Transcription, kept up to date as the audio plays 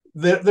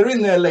they're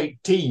in their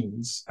late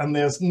teens, and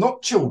they're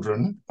not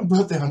children,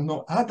 but they are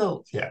not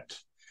adults yet.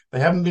 They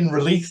haven't been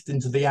released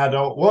into the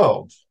adult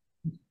world,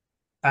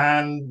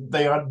 and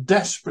they are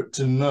desperate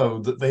to know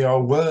that they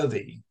are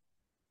worthy,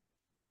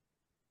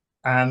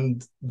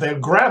 and they'll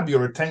grab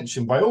your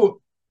attention by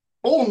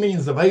all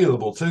means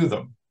available to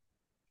them.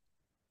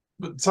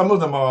 But some of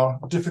them are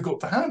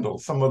difficult to handle.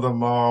 Some of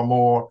them are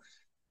more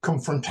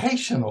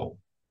confrontational.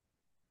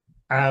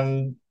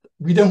 And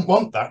we don't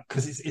want that,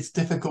 because it's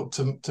difficult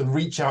to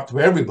reach out to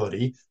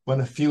everybody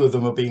when a few of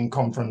them are being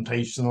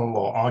confrontational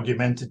or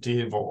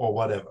argumentative or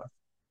whatever.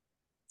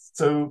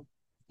 So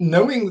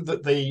knowing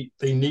that they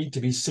need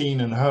to be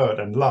seen and heard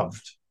and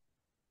loved,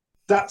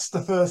 that's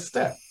the first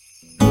step.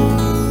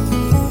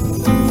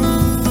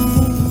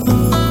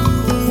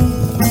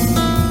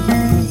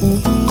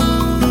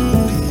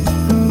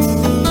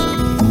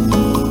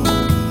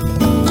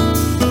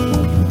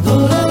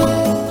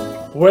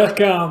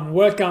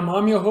 Welcome.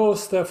 I'm your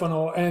host,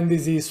 Stefano, and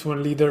this is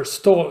When Leaders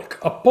Talk,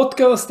 a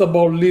podcast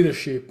about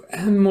leadership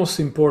and, most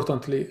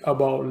importantly,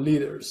 about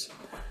leaders.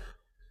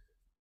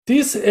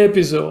 This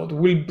episode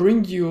will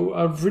bring you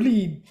a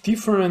really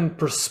different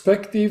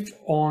perspective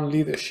on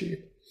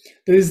leadership.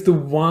 That is the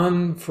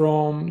one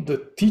from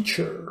the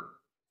teacher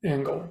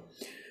angle.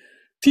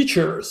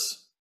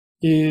 Teachers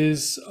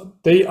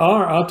they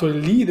are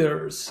actually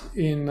leaders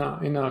in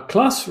a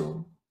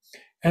classroom.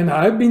 And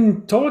I've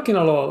been talking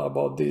a lot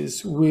about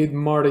this with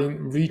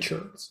Martin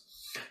Richards.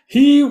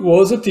 He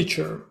was a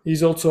teacher,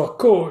 he's also a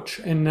coach,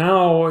 and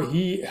now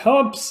he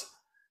helps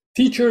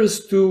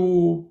teachers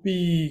to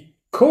be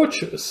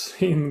coaches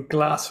in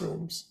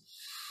classrooms.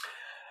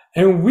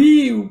 And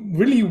we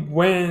really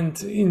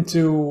went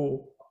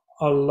into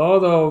a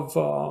lot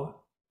of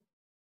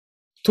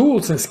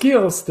tools and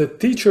skills that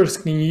teachers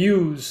can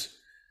use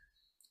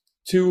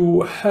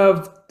to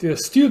have their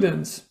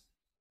students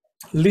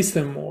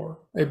listen more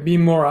and be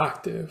more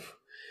active.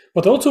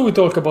 But also we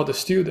talk about the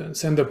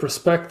students and their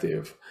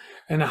perspective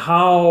and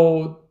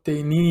how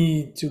they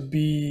need to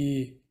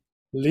be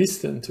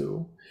listened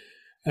to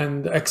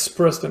and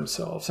express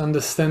themselves,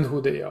 understand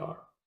who they are.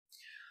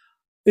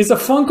 It's a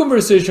fun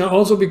conversation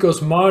also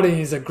because Martin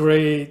is a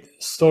great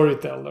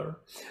storyteller.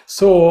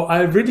 So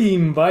I really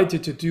invite you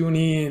to tune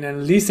in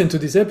and listen to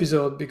this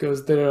episode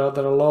because there are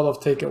a lot of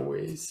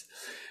takeaways.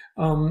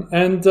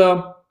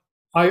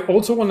 I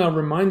also want to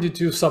remind you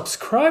to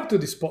subscribe to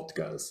this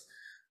podcast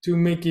to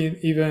make it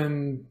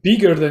even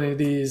bigger than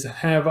it is.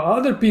 Have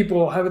other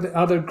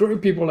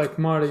great people like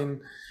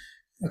Martin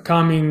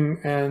coming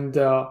and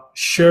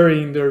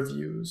sharing their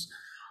views.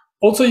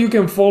 Also, you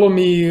can follow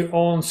me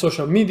on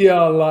social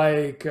media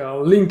like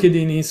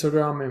LinkedIn,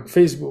 Instagram, and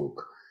Facebook.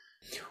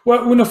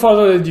 Well, without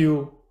further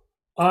ado,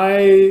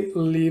 I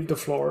leave the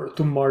floor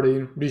to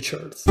Martin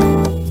Richards.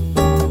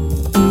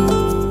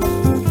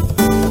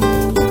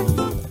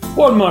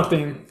 Well,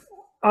 Martin,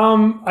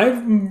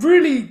 I'm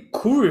really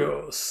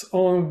curious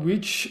on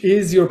which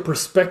is your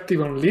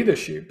perspective on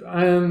leadership.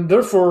 And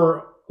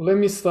therefore, let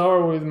me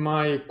start with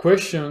my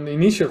question, the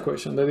initial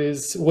question, that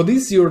is, what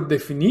is your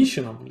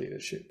definition of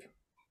leadership?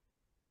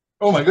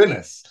 Oh, my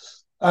goodness.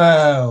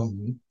 I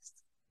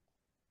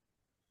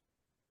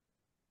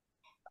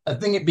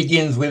think it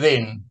begins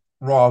within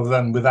rather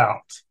than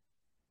without.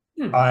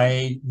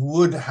 I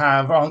would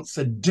have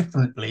answered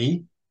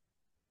differently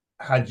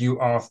had you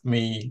asked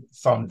me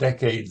some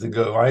decades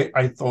ago.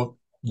 I thought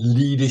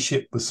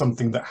leadership was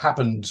something that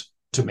happened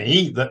to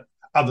me, that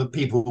other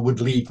people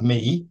would lead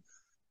me.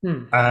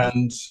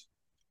 And,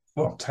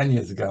 10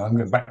 years ago, I'm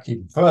going back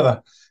even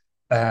further.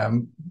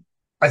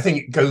 I think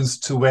it goes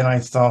to when I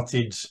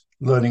started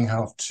learning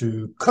how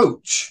to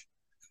coach,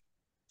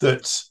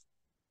 that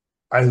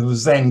I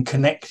was then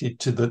connected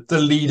to the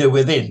leader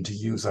within, to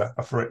use a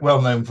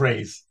well-known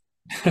phrase.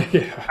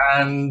 Yeah.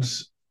 And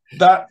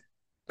that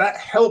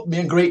helped me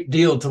a great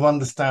deal to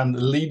understand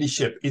that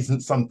leadership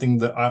isn't something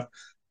that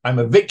I'm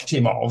a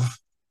victim of,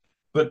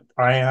 but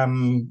I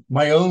am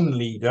my own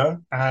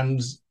leader,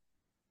 and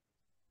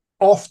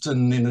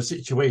often in a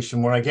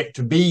situation where I get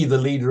to be the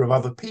leader of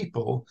other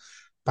people,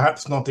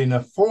 perhaps not in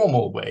a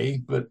formal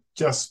way, but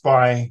just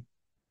by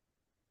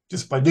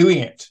doing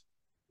it.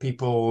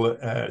 People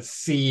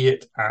see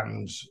it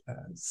and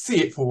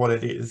see it for what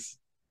it is,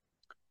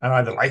 and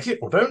either like it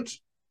or don't.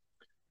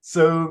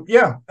 So,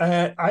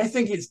 I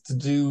think it's to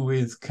do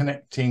with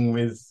connecting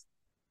with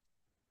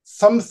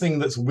something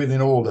that's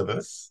within all of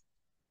us.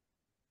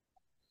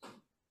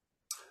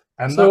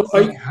 And so that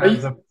thing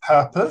has a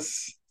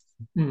purpose,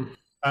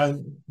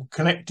 and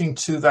connecting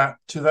to that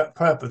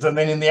purpose. And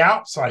then in the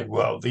outside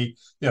world, the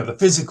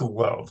physical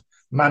world,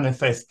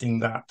 manifesting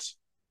that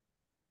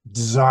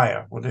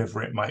desire,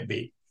 whatever it might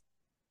be.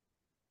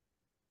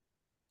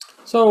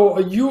 So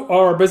you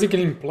are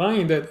basically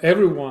implying that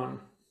everyone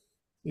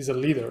is a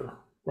leader,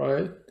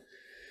 right?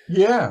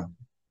 Yeah.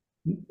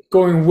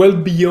 Going well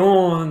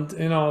beyond,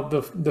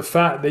 the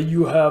fact that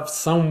you have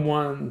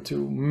someone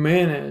to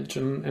manage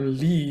and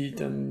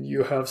lead, and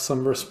you have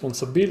some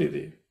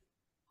responsibility,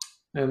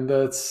 and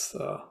that's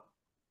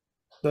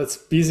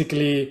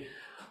basically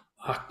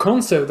a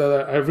concept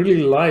that I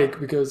really like,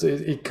 because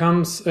it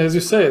comes, as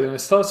you said, it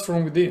starts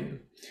from within.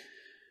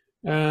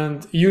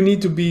 And you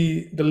need to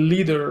be the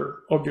leader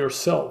of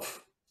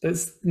yourself.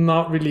 That's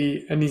not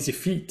really an easy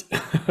feat.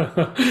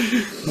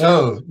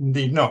 No,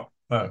 indeed not.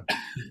 No.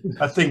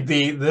 I think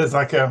there's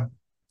like a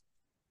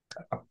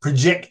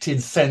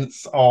projected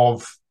sense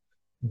of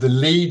the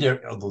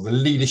leader, or the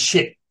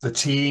leadership, the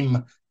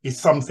team is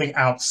something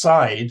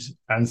outside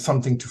and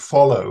something to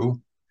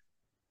follow,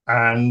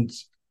 and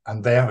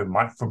they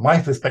are, from my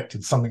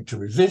perspective, something to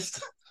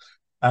resist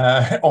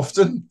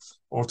often,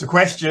 or to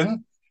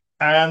question.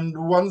 And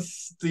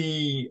once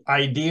the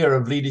idea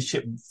of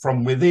leadership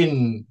from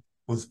within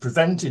was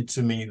presented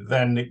to me,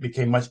 then it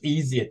became much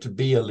easier to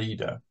be a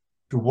leader,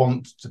 to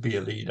want to be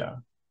a leader,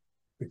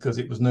 because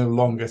it was no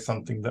longer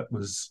something that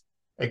was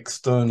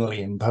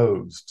externally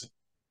imposed.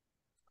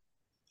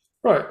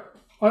 Right.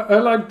 I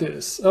like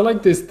this. I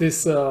like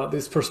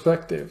this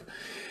perspective.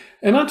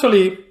 And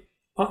actually,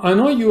 I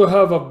know you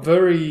have a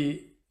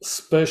very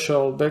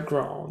special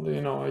background.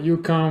 You know, you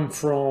come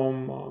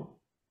from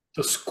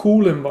the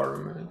school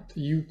environment.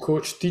 You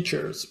coach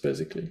teachers,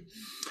 basically.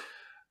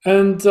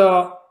 And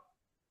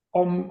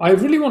I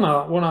really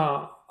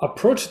wanna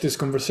approach this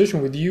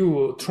conversation with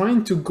you,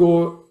 trying to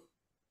go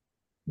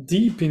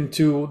deep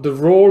into the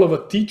role of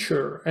a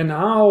teacher and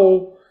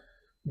how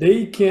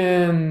they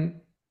can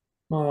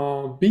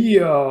be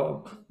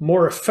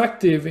more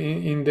effective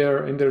in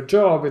their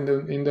job,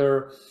 in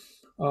their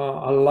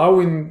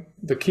allowing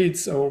the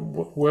kids or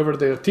whoever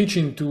they are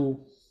teaching to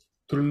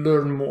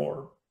learn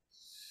more.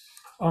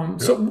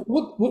 So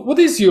what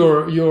is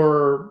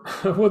your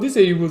what is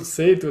it you would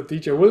say to a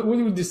teacher? What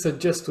would you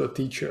suggest to a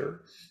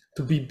teacher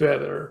to be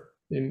better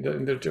in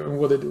their job and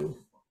what they do?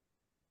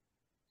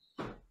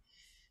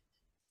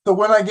 So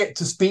when I get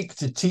to speak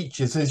to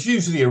teachers, there's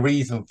usually a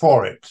reason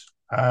for it.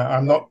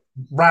 I'm not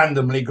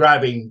randomly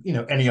grabbing,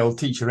 any old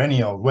teacher,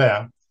 any old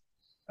where.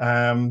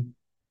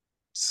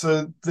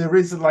 So there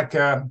is like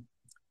a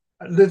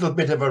little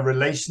bit of a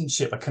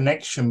relationship, a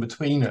connection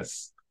between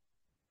us.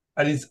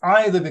 And it's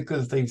either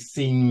because they've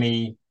seen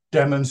me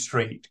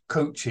demonstrate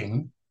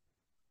coaching,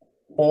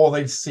 or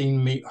they've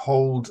seen me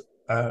hold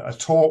a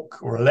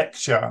talk or a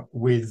lecture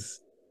with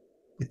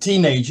the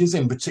teenagers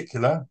in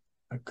particular,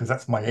 because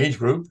that's my age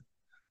group.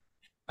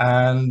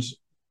 And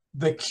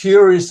they're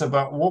curious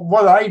about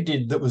what I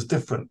did that was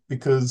different,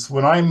 because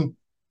when I'm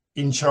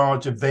in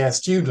charge of their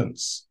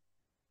students,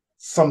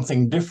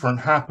 something different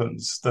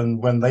happens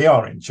than when they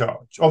are in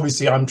charge.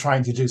 Obviously, I'm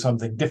trying to do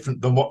something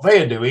different than what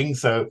they are doing,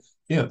 so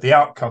the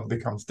outcome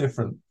becomes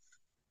different.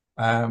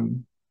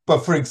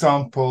 But for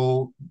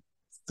example,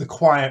 the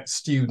quiet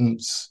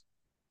students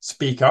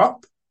speak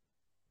up,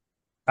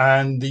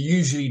 and the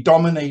usually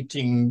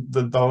dominating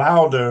the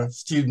louder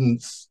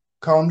students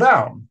calm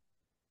down.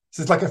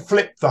 So it's like a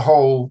flip the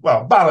whole,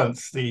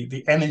 balance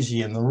the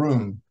energy in the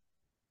room.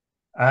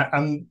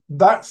 And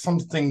that's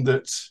something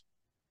that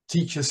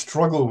teachers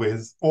struggle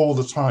with all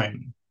the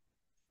time.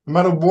 No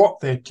matter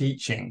what they're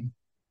teaching,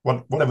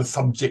 whatever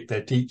subject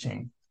they're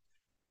teaching,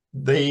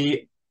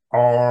 they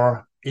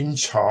are in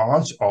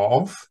charge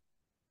of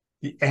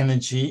the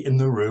energy in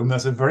the room.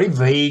 That's a very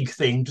vague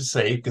thing to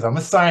say, because I'm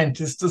a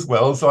scientist as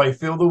well, so I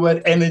feel the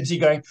word energy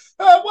going,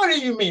 what do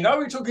you mean? Are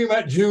we talking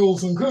about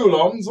joules and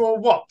coulombs or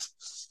what?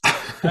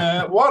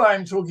 What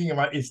I'm talking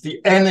about is the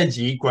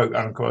energy, quote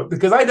unquote,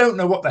 because I don't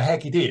know what the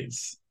heck it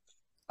is,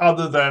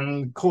 other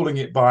than calling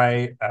it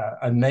by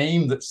a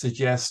name that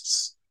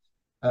suggests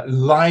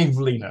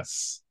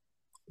liveliness.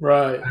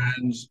 Right.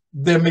 And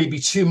there may be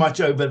too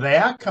much over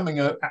there coming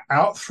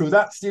out through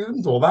that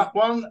student or that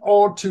one,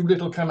 or too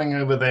little coming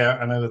over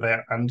there and over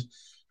there. And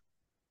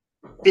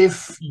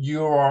if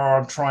you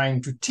are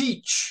trying to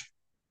teach,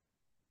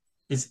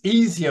 it's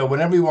easier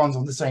when everyone's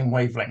on the same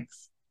wavelength.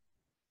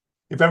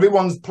 If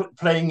everyone's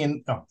playing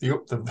in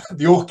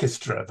the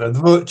orchestra, the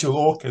virtual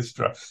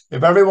orchestra,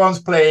 if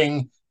everyone's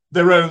playing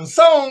their own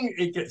song,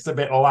 it gets a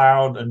bit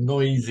loud and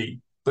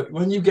noisy. But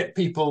when you get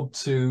people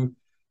to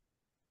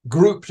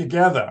group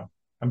together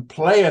and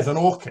play as an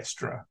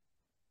orchestra,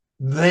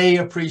 they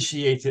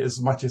appreciate it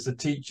as much as the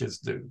teachers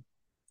do.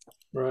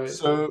 Right.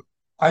 So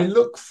I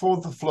look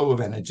for the flow of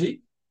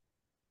energy.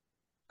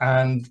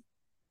 And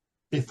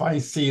if I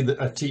see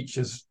that a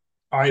teacher's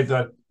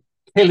either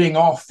killing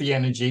off the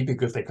energy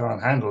because they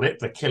can't handle it,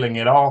 they're killing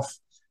it off,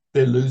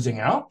 they're losing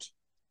out.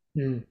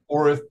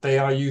 Or if they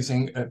are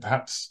using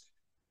perhaps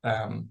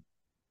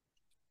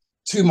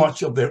too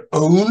much of their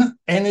own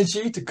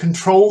energy to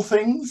control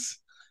things,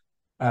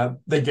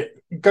 they're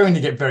going to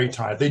get very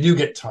tired. They do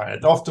get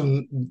tired.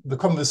 Often the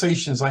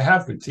conversations I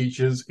have with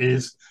teachers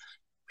is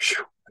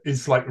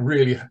like a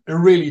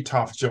really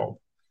tough job.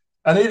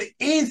 And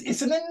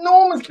it's an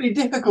enormously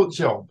difficult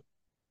job,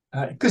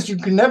 because you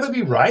can never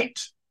be right.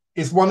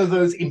 It's one of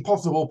those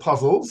impossible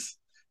puzzles.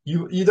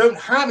 You don't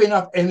have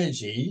enough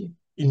energy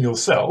in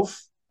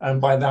yourself, and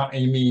by that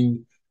I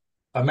mean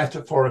a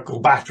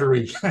metaphorical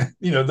battery.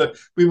 That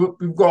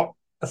we've got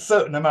a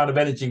certain amount of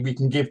energy we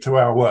can give to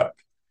our work.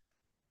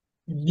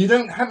 You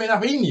don't have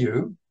enough in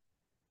you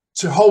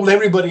to hold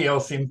everybody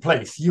else in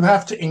place. You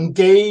have to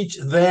engage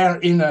their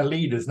inner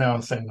leaders. Now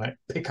I'm saying like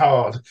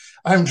Picard.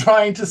 I'm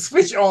trying to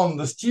switch on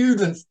the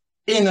students'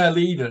 inner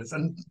leaders.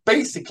 And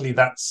basically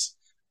that's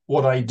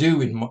what I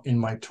do in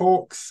my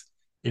talks,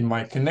 in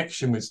my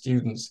connection with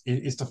students,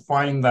 is to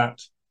find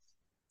that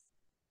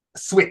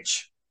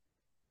switch.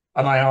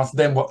 And I ask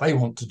them what they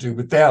want to do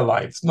with their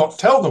lives, not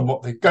tell them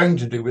what they're going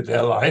to do with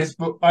their lives,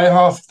 but I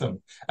ask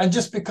them. And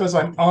just because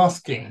I'm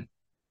asking,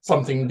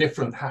 something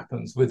different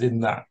happens within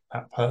that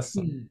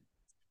person.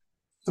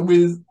 So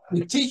with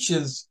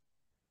teachers,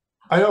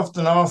 I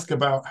often ask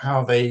about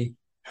how they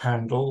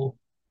handle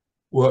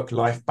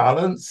work-life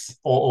balance,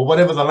 or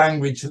whatever the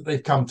language that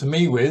they've come to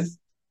me with.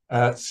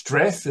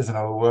 Stress is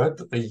another word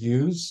that they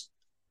use.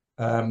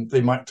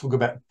 They might talk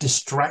about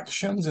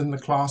distractions in the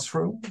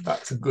classroom.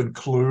 That's a good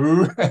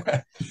clue.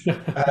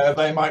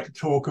 They might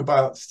talk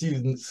about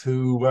students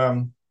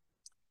who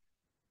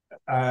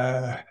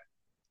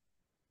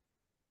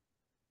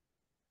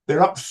they're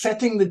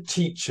upsetting the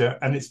teacher,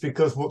 and it's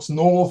because what's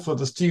normal for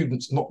the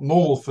students, not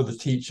normal for the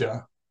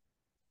teacher.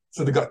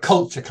 So they've got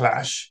culture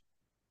clash.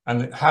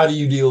 And how do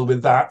you deal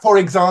with that? For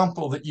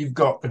example, that you've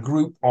got a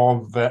group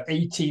of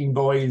 18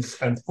 boys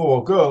and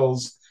 4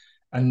 girls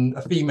and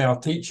a female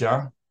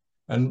teacher,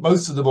 and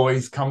most of the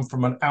boys come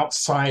from an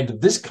outside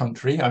of this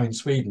country. I'm in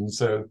Sweden,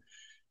 so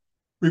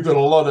we've got a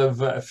lot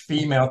of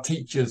female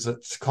teachers at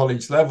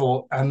college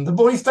level, and the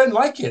boys don't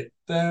like it.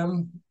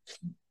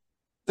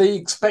 They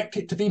expect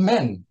it to be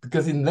men,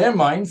 because in their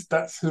minds,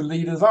 that's who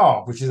leaders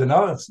are, which is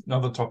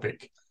another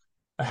topic.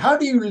 How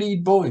do you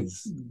lead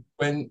boys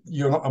when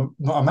you're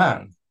not a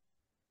man?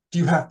 Do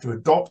you have to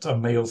adopt a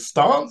male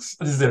stance?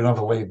 Is there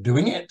another way of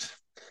doing it?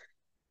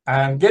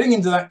 And getting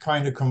into that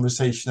kind of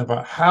conversation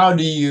about how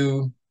do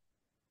you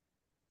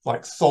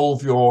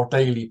solve your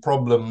daily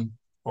problem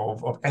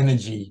of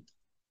energy,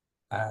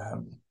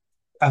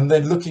 and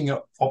then looking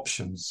at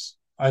options.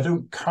 I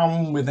don't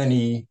come with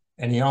any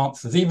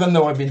answers, even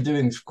though I've been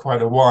doing this for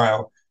quite a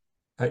while.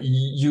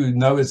 You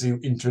know, as the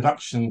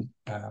introduction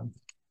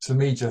to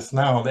me just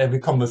now, every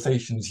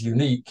conversation is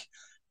unique.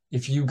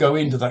 If you go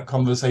into that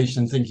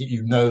conversation thinking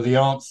you know the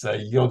answer,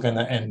 you're going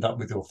to end up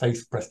with your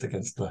face pressed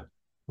against the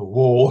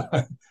wall.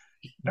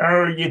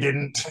 No, you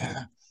didn't.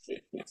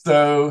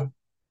 So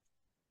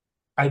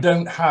I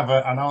don't have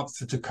an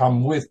answer to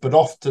come with, but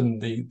often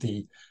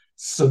the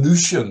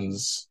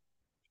solutions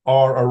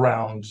are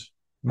around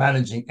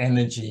managing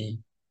energy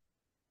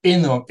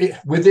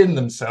within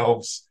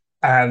themselves,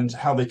 and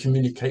how they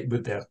communicate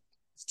with their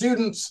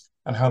students,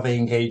 and how they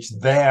engage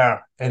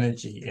their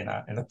energy in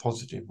a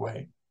positive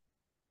way.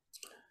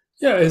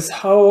 Yeah, it's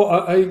how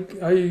I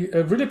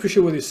really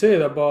appreciate what you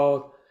said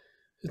about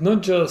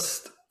not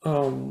just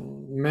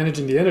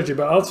managing the energy,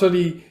 but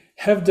actually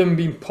have them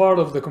being part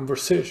of the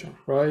conversation,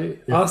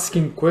 right? Yeah.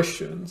 Asking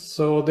questions,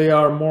 so they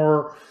are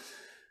more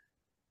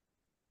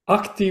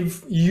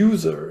active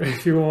user,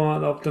 if you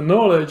want, of the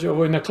knowledge.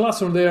 Or in a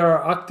classroom, they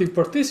are active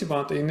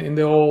participant in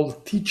the whole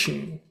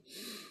teaching.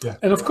 Yeah.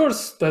 And of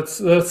course,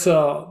 that's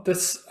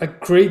a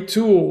great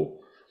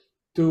tool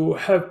to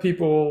have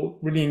people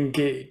really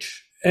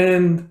engage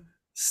and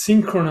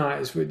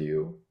synchronize with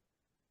you,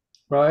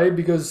 right?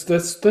 Because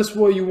that's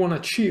what you want to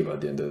achieve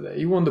at the end of the day.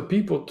 You want the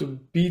people to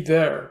be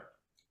there,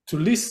 to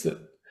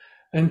listen,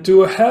 and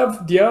to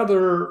have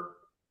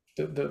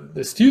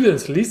the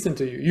students listen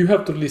to you. You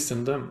have to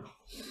listen to them.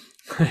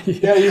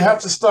 Yeah, you have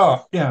to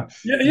start. Yeah,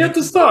 you have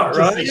to start,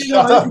 right?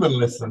 Shut up and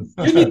listen.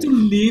 You need to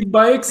lead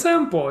by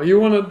example. You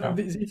want to,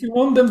 if you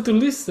want them to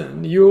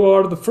listen, you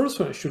are the first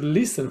one who should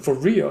listen for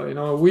real. You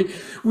know, we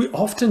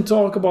often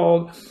talk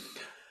about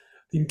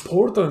the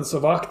importance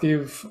of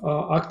active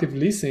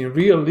listening,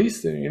 real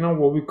listening. You know,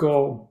 what we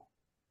call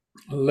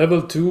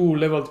level 2,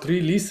 level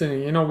 3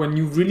 listening. You know, when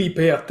you really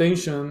pay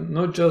attention,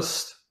 not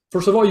just,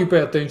 first of all, you pay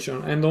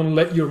attention and don't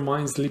let your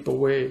mind slip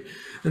away.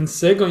 And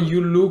second,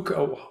 you look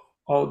at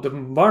how the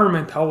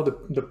environment, how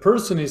the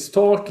person is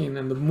talking,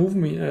 and the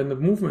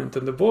movement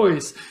and the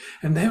voice,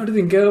 and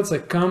everything else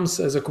that comes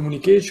as a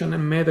communication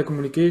and meta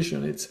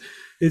communication. It's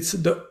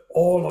the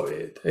all of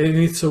it, and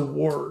it's a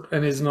word,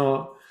 and it's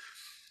not.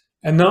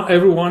 And not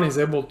everyone is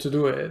able to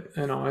do it.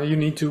 You know,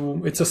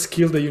 it's a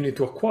skill that you need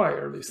to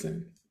acquire,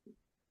 listening.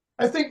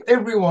 I think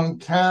everyone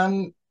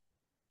can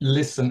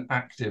listen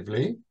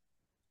actively.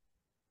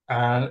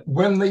 And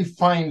when they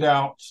find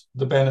out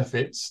the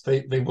benefits,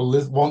 they will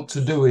want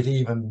to do it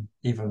even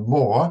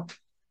more.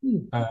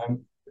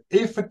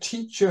 If a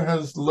teacher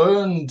has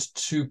learned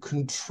to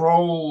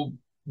control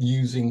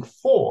using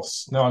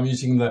force, now I'm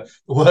using the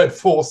word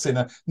force in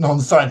a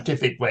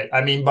non-scientific way.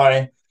 I mean,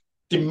 by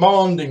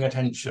demanding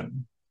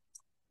attention,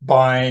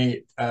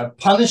 by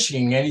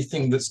punishing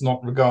anything that's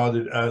not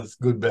regarded as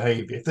good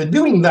behavior. If they're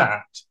doing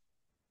that,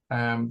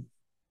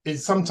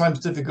 it's sometimes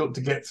difficult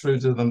to get through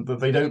to them that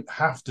they don't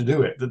have to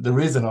do it, that there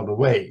is another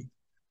way.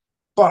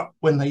 But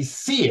when they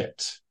see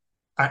it,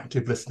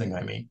 active listening,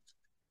 I mean,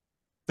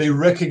 they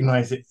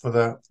recognize it for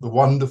the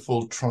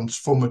wonderful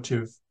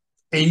transformative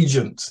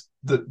agent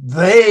that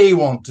they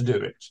want to do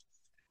it.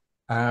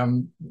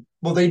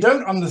 what they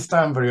don't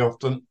understand very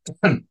often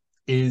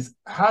is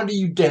how do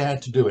you dare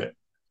to do it?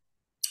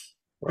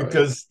 Right.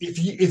 Because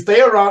if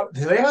they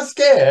are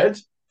scared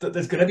that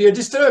there's going to be a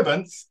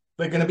disturbance,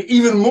 they're going to be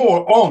even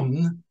more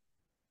on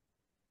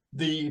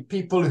the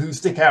people who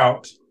stick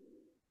out.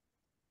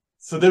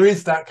 So there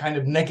is that kind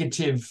of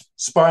negative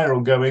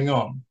spiral going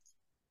on.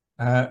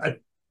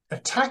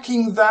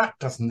 Attacking that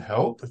doesn't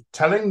help.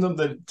 Telling them,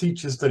 that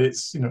teachers, that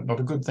it's not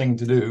a good thing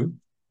to do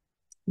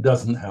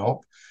doesn't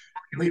help.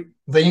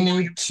 They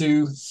need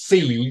to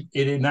see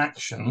it in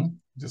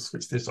action. Just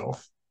switch this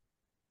off.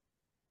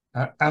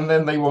 And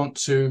then they want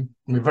to,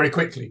 very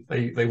quickly,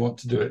 they want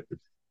to do it.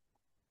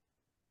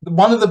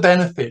 One of the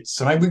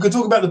benefits, and we could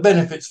talk about the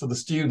benefits for the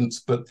students,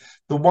 but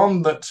the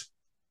one that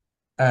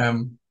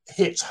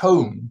hits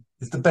home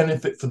is the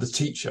benefit for the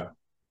teacher.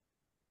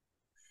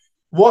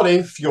 What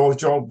if your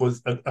job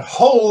was a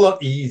whole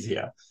lot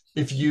easier,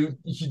 if you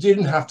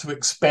didn't have to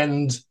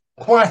expend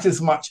quite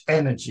as much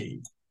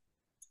energy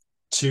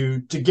to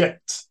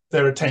get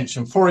their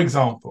attention? For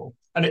example,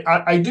 and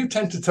I do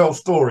tend to tell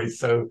stories,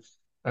 so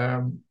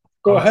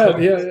go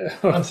ahead. Yeah.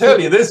 I'll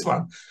tell you this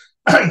one.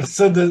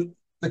 So the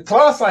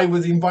class I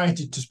was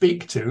invited to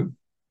speak to,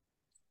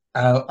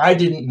 I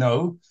didn't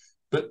know,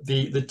 but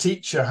the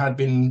teacher had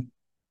been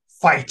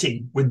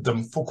fighting with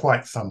them for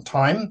quite some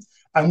time,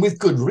 and with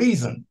good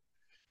reason.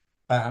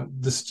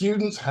 The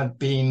students had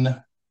been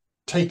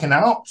taken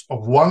out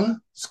of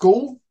one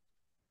school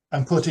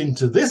and put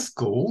into this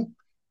school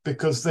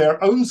because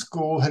their own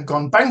school had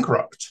gone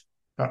bankrupt.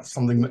 That's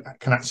something that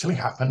can actually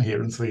happen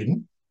here in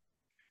Sweden.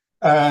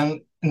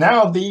 And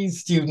now these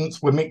students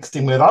were mixed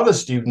in with other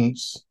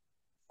students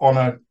on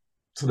a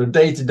sort of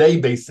day-to-day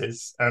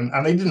basis, and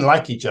they didn't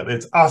like each other.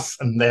 It's us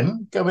and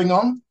them going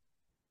on.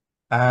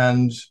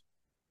 And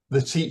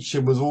the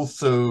teacher was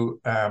also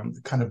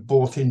kind of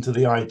bought into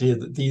the idea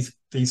that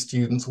these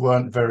students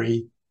weren't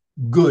very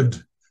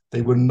good.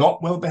 They were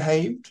not well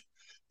behaved.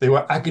 They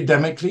were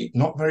academically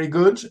not very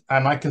good.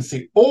 And I can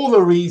see all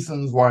the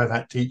reasons why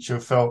that teacher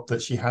felt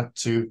that she had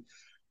to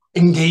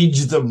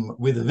engage them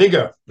with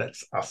vigor,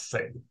 let's us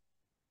say.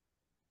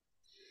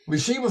 But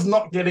she was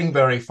not getting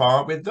very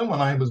far with them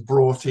when I was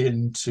brought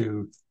in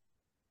to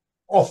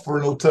offer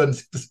an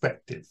alternative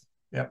perspective.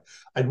 Yeah,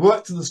 I'd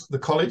worked at the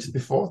college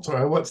before, so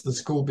I worked at the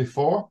school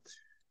before.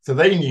 So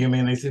they knew me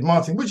and they said,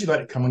 Martin, would you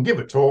like to come and give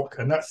a talk?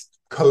 And that's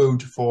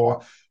code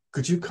for,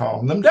 could you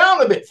calm them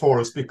down a bit for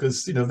us?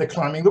 Because, they're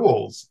climbing the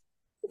walls.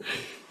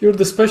 You're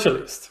the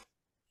specialist.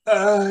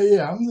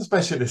 Yeah, I'm the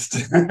specialist.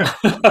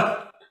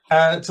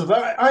 So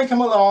that I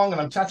come along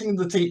and I'm chatting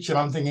to the teacher and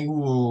I'm thinking,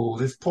 ooh,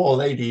 this poor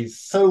lady is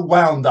so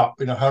wound up.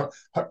 Her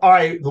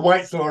eye, the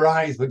whites of her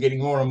eyes were getting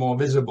more and more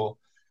visible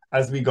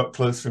as we got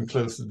closer and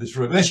closer to this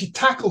room. And then she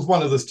tackled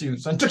one of the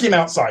students and took him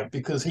outside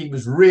because he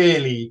was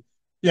really,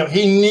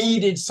 he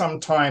needed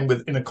some time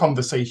in a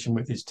conversation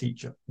with his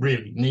teacher,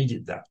 really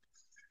needed that.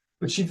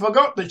 But she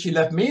forgot that she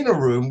left me in a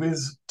room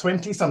with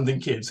 20-something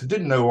kids who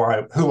didn't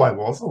know who I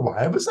was or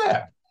why I was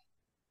there.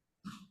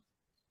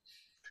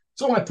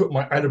 So I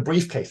had a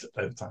briefcase at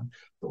that time,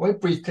 put my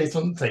briefcase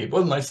on the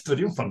table and I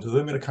stood in front of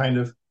them in a kind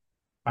of,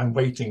 I'm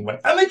waiting,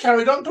 and they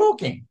carried on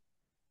talking.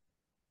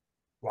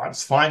 Well, I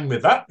was fine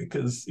with that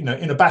because, in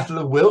a battle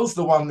of wills,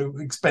 the one who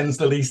expends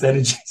the least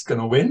energy is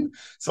going to win.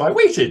 So I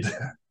waited.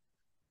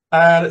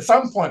 And at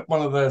some point,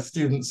 one of the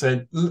students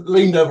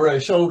leaned over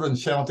her shoulder and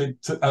shouted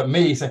at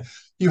me, said,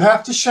 "You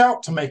have to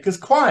shout to make us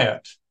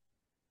quiet."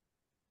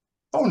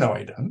 "Oh, no,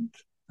 I don't,"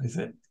 I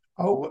said.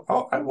 Oh,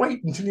 I'll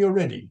wait until you're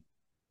ready.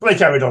 They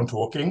carried on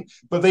talking,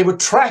 but they were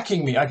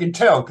tracking me. I can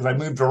tell because I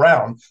moved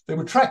around. They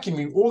were tracking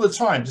me all the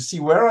time to see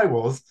where I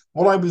was,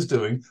 what I was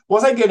doing.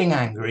 Was I getting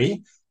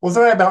angry? Was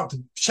I about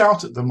to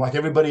shout at them like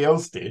everybody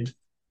else did?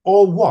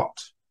 Or what?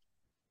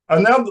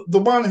 And now the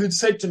one who'd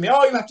said to me,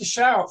 "Oh, you have to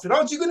shout," said, "Oh,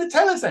 are you going to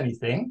tell us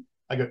anything?"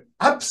 I go,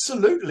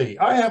 "Absolutely.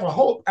 I have a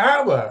whole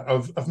hour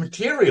of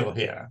material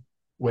here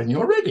when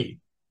you're ready."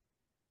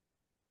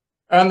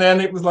 And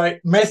then it was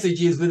like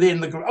messages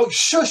within the group. "Oh,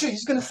 shush,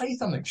 he's going to say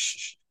something.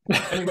 Shh."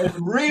 And it went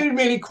really,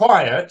 really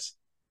quiet.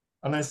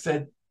 And I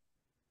said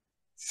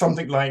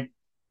something like,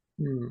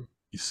 "You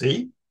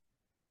see,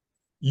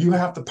 you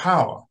have the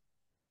power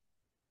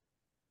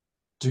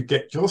to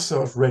get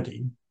yourself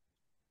ready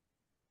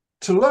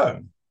to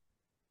learn,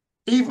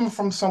 even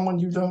from someone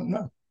you don't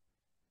know."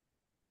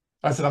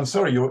 I said, "I'm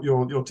sorry,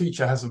 your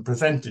teacher hasn't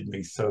presented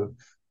me, so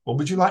what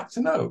would you like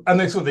to know?" And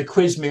they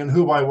quizzed me on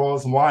who I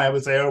was and why I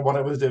was there and what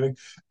I was doing.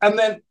 And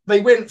then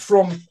they went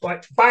from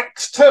like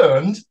backs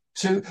turned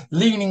to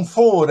leaning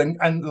forward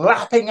and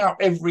lapping up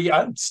I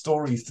had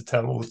stories to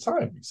tell all the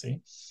time, you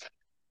see.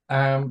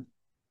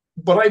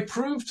 But I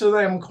proved to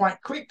them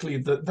quite quickly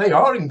that they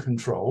are in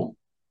control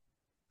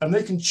and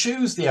they can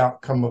choose the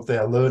outcome of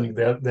their learning,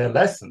 their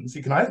lessons.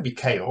 It can either be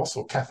chaos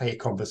or cafe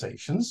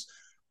conversations,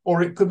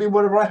 or it could be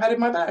whatever I had in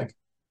my bag.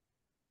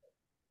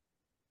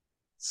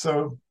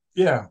 So,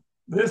 yeah,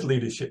 there's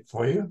leadership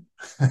for you.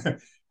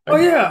 Oh,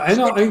 yeah, I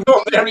know.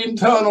 Their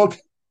internal...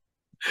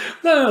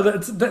 No,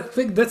 that's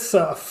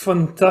a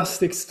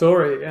fantastic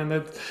story, and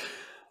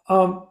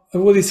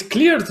what is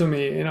clear to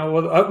me,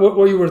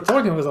 what you were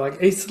talking was like,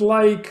 it's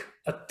like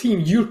a team.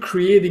 You're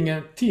creating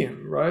a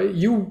team, right?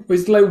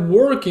 It's like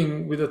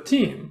working with a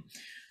team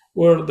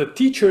where the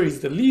teacher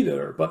is the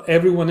leader, but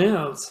everyone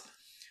else,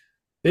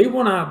 they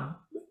want to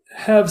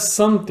have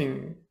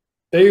something.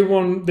 They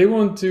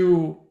want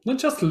to not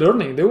just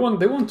learning. They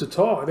want to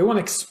talk. They want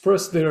to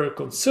express their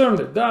concern,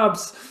 their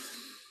doubts,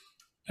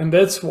 and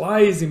that's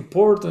why it's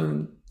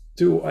important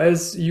to,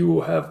 as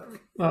you have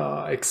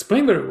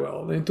explained very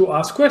well, and to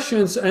ask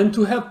questions and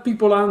to have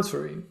people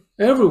answering.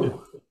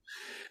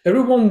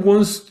 Everyone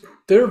wants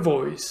their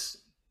voice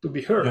to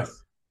be heard.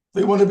 Yes.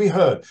 They want to be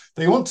heard.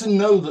 They want to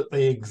know that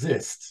they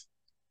exist.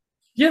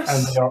 Yes.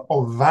 And they are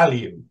of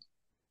value.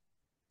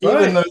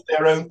 Right. Even though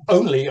they're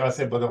only, I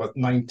said, well, they were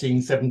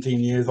 19, 17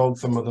 years old,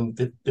 some of them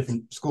did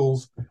different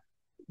schools.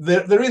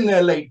 They're in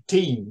their late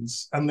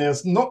teens, and they're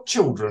not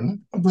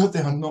children, but they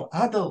are not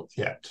adults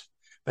yet.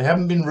 They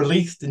haven't been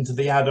released into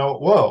the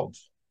adult world.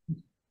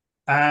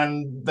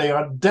 And they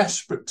are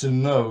desperate to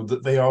know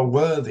that they are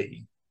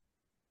worthy.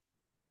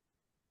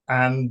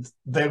 And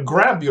they'll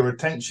grab your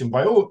attention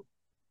by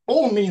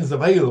all means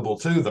available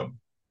to them.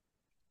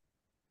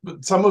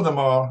 But some of them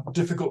are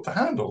difficult to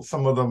handle.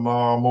 Some of them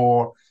are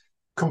more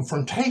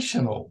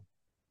confrontational.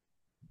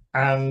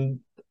 And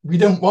we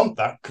don't want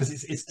that, because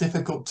it's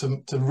difficult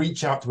to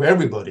reach out to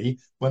everybody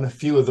when a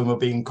few of them are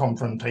being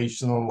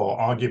confrontational or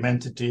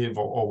argumentative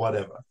or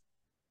whatever.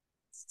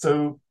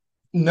 So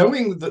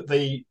knowing that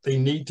they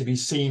need to be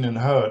seen and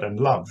heard and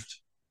loved,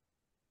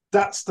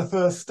 that's the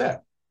first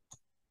step.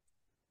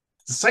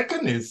 The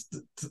second is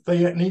that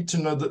they need to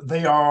know that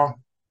they are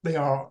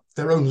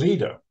their own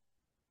leader.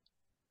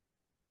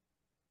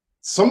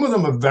 Some of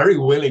them are very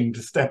willing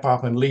to step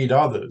up and lead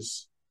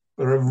others,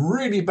 but are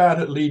really bad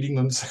at leading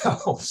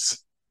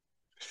themselves.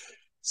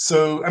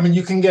 So, I mean,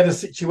 you can get a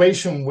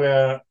situation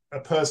where a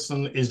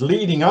person is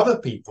leading other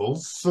people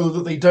so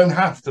that they don't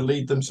have to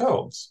lead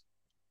themselves.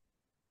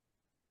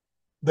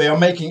 They are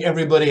making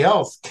everybody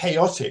else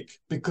chaotic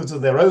because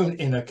of their own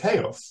inner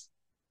chaos.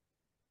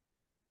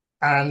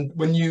 And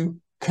when you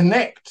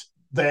connect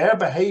their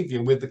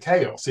behavior with the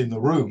chaos in the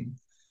room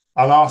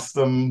and ask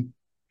them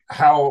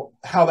how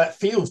that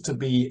feels to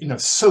be,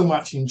 so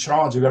much in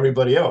charge of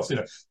everybody else,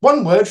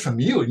 one word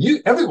from you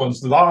and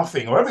everyone's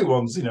laughing or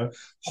everyone's,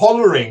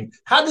 hollering.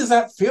 How does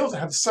that feel to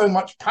have so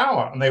much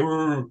power? And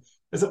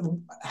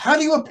how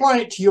do you apply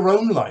it to your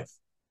own life?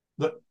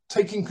 That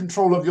taking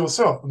control of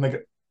yourself, and they go,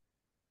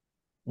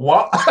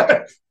 what?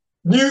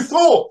 New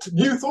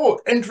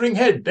thought, entering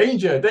head,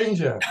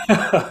 danger.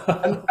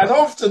 and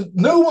often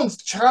no one's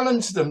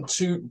challenged them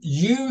to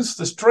use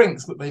the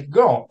strengths that they've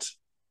got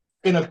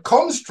in a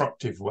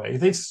constructive way.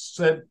 They've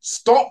said,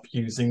 stop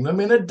using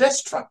them in a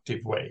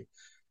destructive way.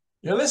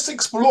 Let's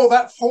explore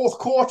that fourth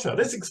quarter.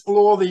 Let's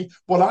explore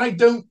what I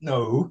don't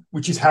know,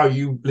 which is how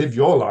you live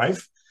your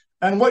life,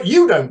 and what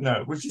you don't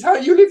know, which is how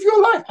you live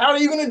your life. How are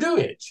you going to do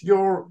it?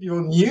 You're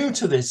new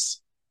to this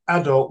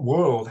adult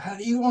world. How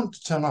do you want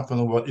to turn up in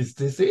the world? Is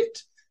this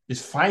it?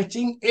 Is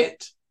fighting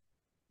it?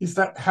 Is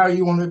that how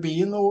you want to be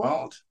in the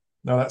world?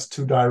 No, that's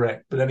too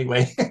direct. But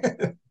anyway,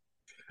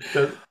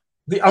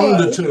 the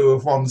undertow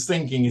of one's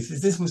thinking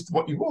is this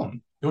what you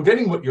want? You're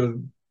getting what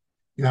you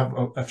have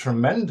a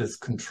tremendous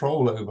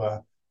control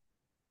over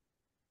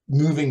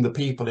moving the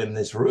people in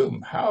this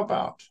room. How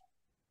about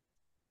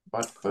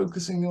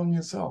focusing on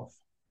yourself?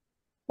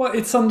 Well,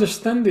 it's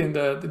understanding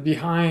that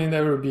behind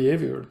every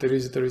behavior there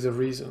is a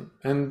reason,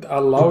 and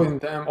allowing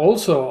them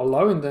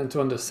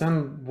to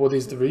understand what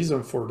is the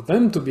reason for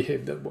them to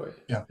behave that way.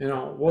 Yeah.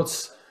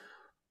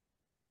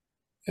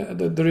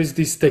 There is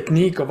this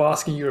technique of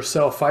asking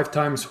yourself 5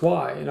 times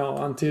why,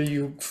 until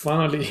you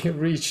finally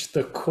reach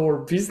the core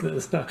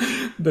business, the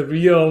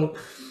real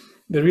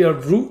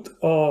root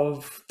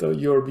of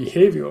your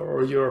behavior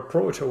or your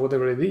approach or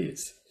whatever it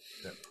is.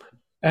 Yeah.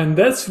 And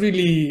that's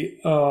really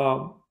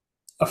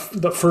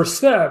the first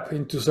step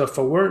into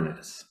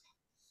self-awareness.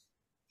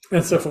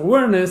 And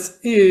self-awareness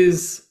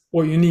is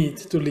what you need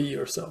to lead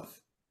yourself.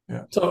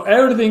 Yeah. So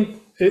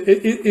everything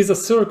is a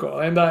circle,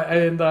 and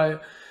I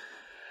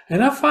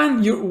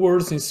find your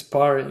words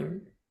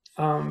inspiring.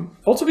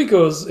 Also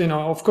because,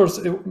 of course,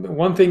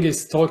 one thing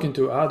is talking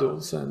to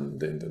adults, and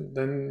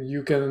then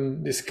you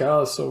can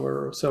discuss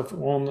about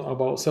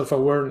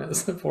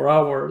self-awareness for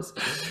hours.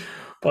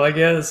 But I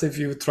guess if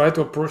you try to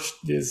approach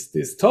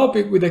this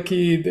topic with a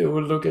kid, they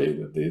will look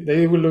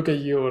at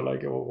you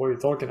like, oh, what are you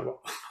talking about?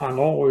 I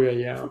know who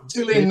I am.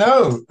 Actually,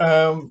 no.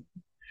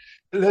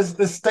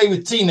 Let's stay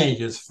with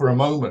teenagers for a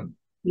moment.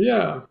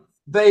 Yeah.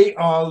 They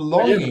are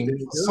longing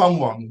for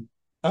someone.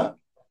 Huh?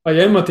 I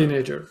am a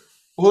teenager.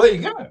 Well, there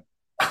you go.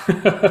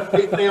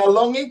 they are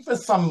longing for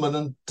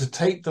someone to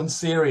take them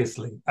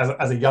seriously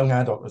as a young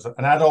adult, as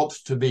an adult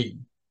to be.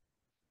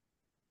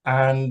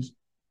 And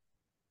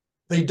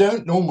they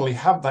don't normally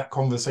have that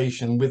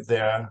conversation with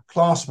their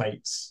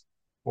classmates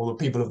or the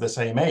people of the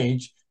same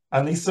age,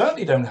 and they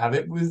certainly don't have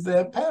it with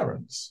their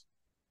parents.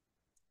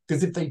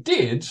 Because if they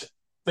did,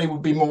 they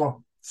would be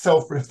more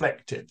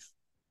self-reflective.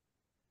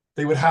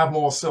 They would have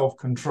more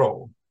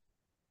self-control.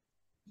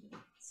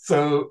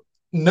 So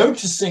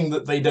noticing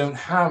that they don't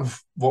have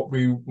what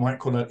we might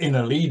call an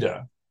inner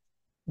leader,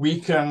 we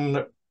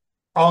can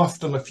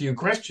ask them a few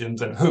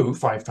questions, and who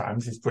 5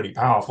 times is pretty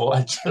powerful,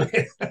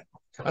 actually. I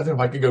don't know if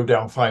I could go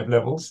down 5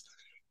 levels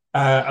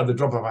at the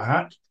drop of a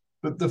hat.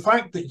 But the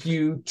fact that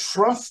you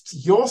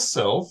trust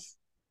yourself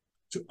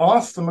to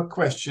ask them a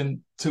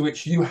question to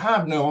which you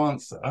have no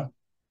answer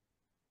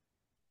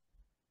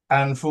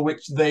and for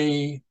which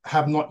they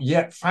have not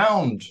yet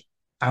found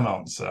an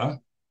answer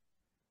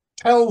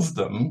tells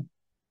them,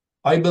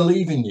 I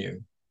believe in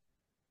you.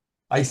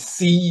 I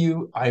see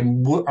you. I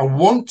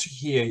want to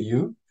hear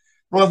you.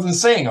 Rather than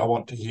saying, I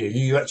want to hear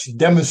you, you actually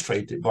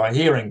demonstrate it by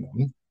hearing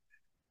them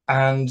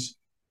and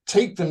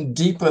take them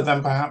deeper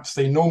than perhaps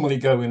they normally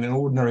go in an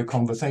ordinary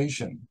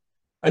conversation.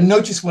 And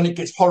notice when it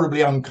gets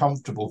horribly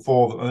uncomfortable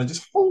for them, and then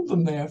just hold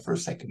them there for a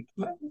second.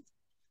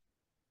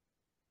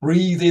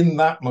 Breathe in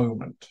that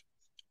moment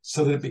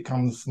so that it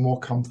becomes more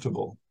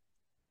comfortable.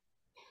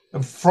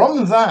 And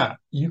from that,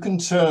 you can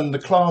turn the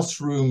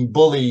classroom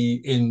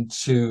bully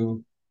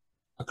into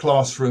a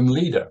classroom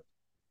leader.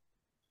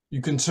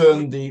 You can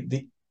turn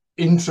the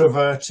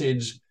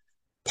introverted,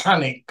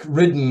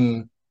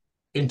 panic-ridden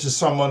into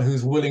someone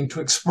who's willing to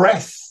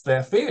express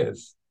their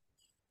fears.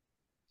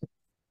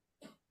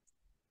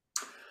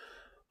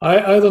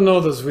 I don't know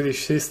the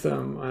Swedish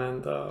system,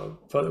 and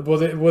but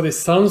what it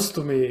sounds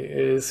to me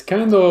is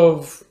kind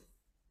of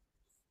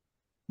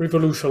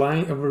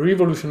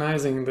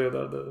revolutionizing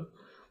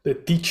the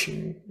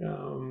teaching.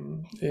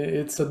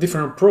 It's a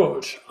different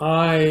approach.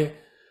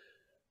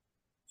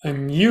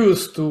 I'm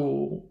used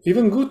to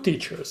even good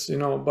teachers,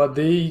 but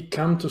they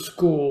come to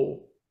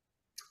school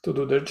to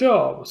do their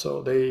job.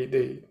 So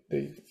they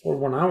for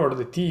 1 hour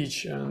they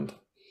teach, and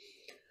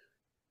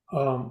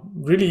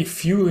really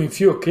in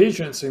few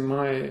occasions in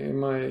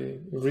my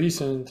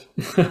recent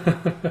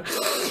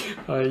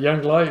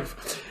young life,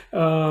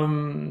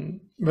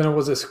 when I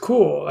was at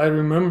school, I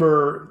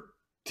remember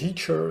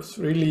teachers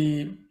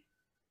really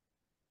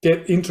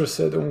get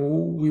interested in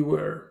who we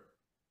were.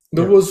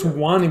 There was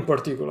one in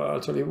particular,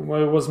 actually. It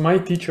was my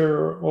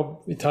teacher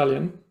of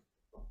Italian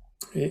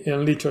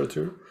in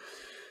literature.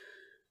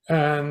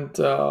 And,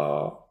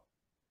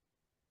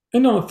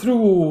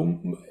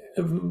 through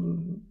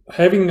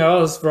having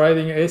us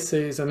writing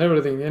essays and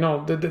everything,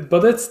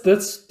 but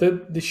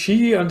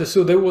she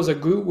understood that was a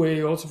good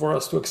way also for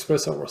us to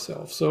express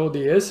ourselves. So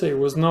the essay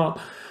was not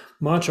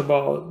much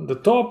about the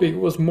topic, it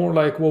was more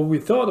like what we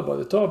thought about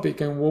the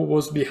topic and what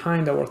was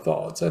behind our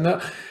thoughts.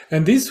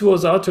 And this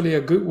was actually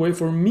a good way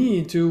for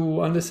me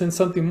to understand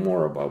something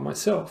more about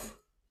myself.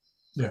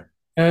 Yeah.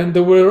 And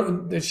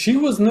she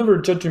was never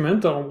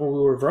judgmental on what we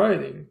were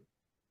writing.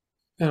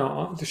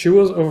 She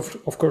was,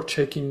 of course,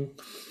 checking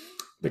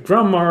the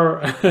grammar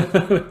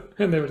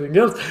and everything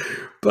else,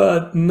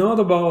 but not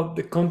about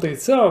the content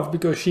itself,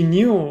 because she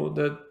knew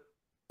that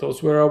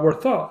those were our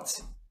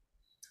thoughts.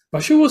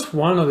 But she was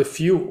one of the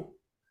few.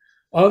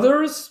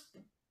 Others,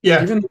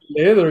 even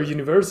later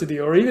university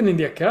or even in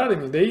the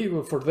academy,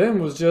 for them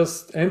was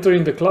just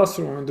entering the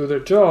classroom and do their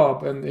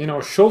job, and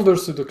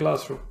shoulders to the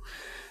classroom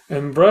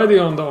and writing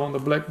on the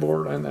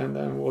blackboard and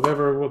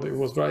whatever what it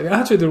was writing.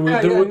 Actually,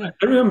 I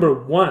remember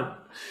one.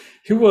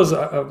 He was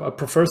a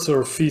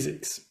professor of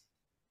physics.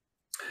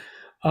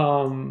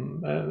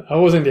 I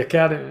was in the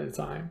academy at the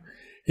time.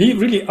 He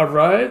really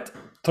arrived,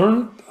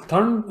 turned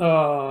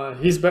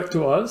his back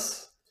to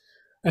us,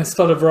 and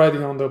started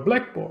writing on the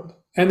blackboard.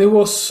 And it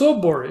was so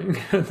boring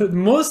that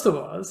most of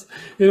us,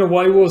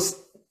 while he was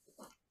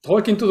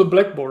talking to the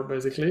blackboard,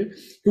 basically,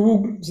 he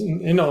would,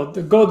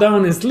 go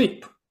down and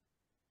sleep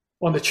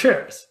on the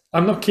chairs.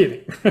 I'm not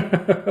kidding.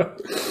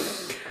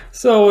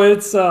 So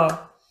it's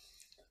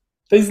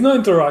there's no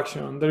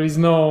interaction. There is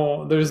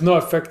no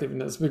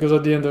effectiveness, because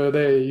at the end of the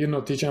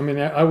day, teaching. I mean,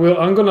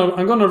 I'm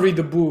gonna read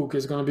the book.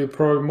 It's gonna be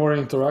probably more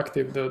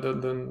interactive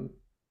than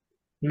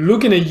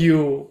looking at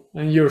you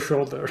and your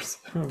shoulders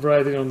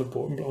writing on the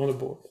board.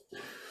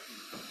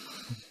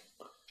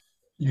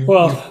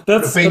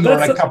 That's on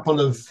a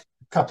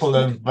couple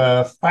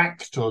of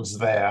factors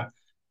there.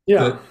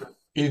 Yeah. That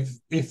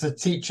if the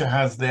teacher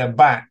has their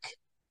back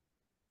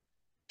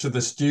to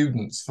the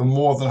students for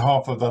more than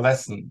half of the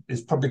lesson,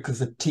 it's probably because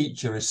the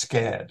teacher is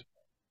scared.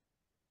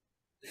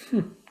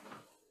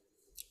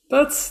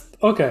 That's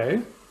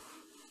okay.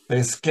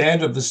 They're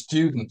scared of the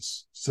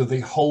students, so they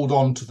hold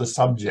on to the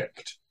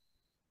subject.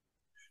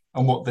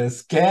 And what they're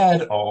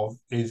scared of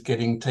is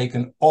getting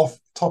taken off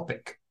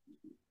topic.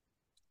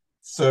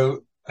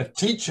 So a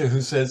teacher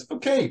who says,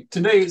 okay,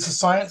 today it's a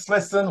science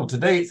lesson, or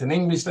today it's an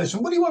English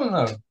lesson, what do you want to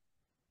know?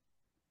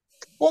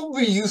 What would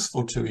be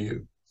useful to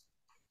you?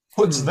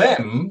 Puts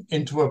them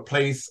into a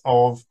place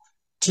of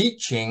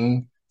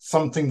teaching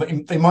something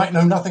that they might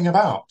know nothing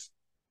about.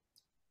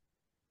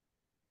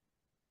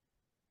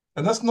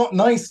 And that's not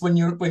nice when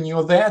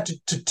you're there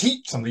to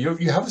teach something.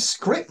 You have a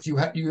script, you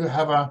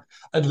have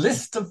a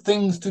list of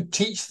things to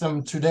teach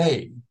them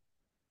today.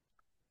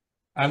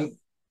 And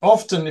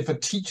often if a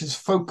teacher's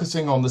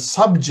focusing on the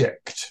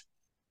subject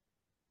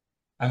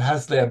and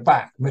has their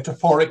back,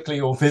 metaphorically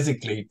or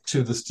physically,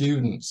 to the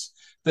students,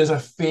 there's a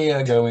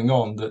fear going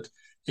on that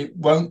it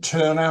won't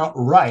turn out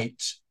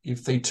right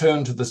if they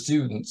turn to the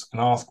students and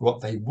ask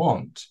what they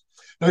want.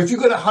 Now, if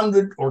you've got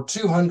 100 or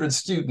 200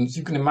 students,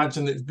 you can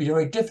imagine that it'd be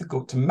very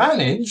difficult to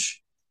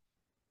manage.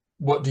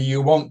 What do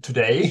you want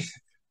today?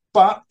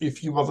 But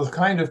if you are the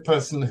kind of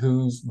person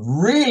who's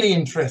really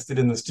interested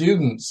in the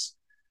students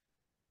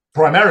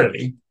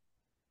primarily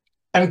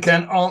and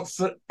can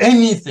answer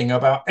anything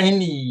about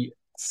any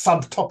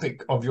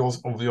subtopic of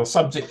your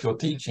subject you're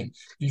teaching,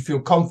 you feel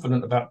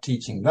confident about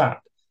teaching that,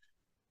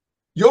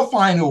 you'll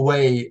find a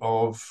way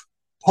of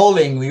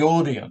polling the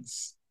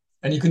audience.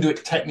 And you can do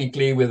it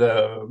technically with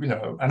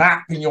an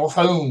app in your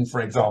phone,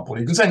 for example.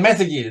 You can send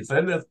messages.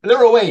 There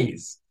are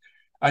ways.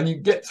 And you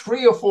get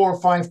 3 or 4 or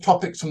 5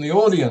 topics from the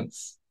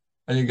audience.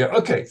 And you go,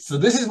 okay, so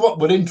this is what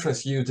would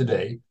interest you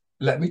today.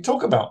 Let me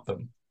talk about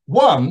them.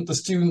 One, the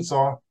students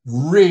are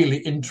really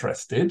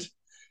interested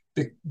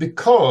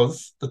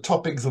because the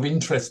topic's of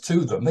interest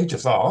to them. They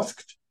just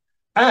asked.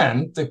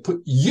 And they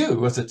put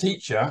you as a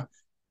teacher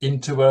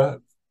into a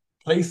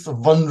place of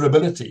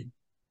vulnerability.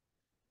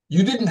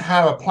 You didn't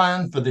have a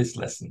plan for this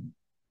lesson.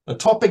 The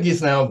topic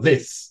is now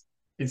this.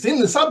 It's in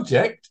the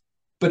subject,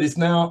 but it's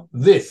now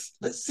this.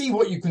 Let's see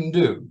what you can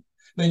do.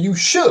 Now, you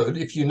should,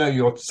 if you know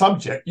your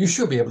subject, you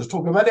should be able to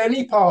talk about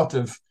any part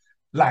of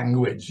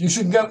language. You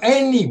should go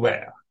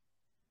anywhere.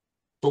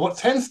 But what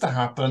tends to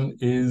happen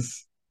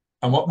is,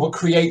 and what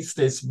creates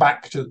this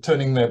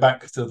turning their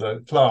back to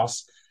the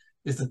class,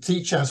 is the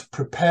teacher has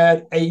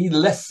prepared a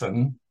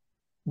lesson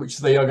which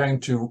they are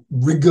going to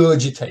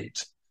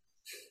regurgitate.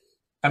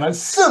 And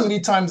so many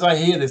times I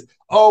hear this,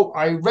 oh,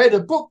 I read a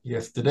book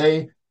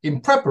yesterday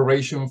in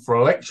preparation for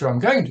a lecture I'm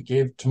going to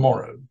give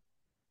tomorrow.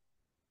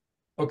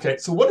 Okay,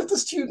 so what if the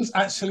students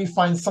actually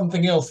find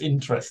something else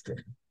interesting?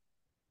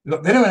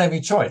 Look, they don't have any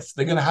choice.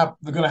 They're going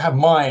to have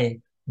my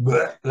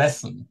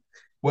lesson,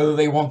 whether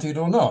they want it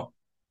or not.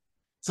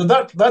 So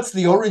that's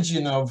the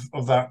origin of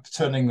that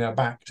turning their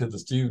back to the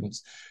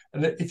students.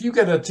 And if you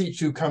get a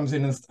teacher who comes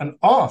in and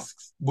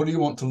asks, what do you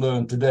want to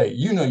learn today?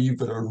 You know you've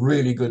got a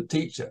really good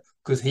teacher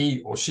because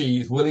he or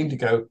she is willing to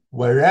go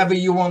wherever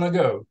you want to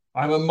go.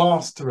 I'm a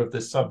master of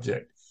this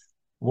subject.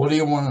 What do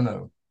you want to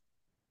know?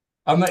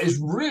 And that is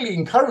really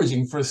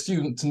encouraging for a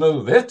student to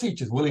know that their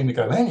teacher is willing to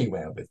go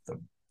anywhere with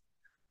them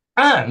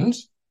and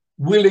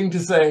willing to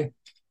say,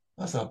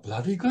 that's a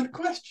bloody good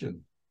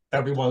question.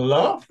 Everyone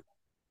laugh.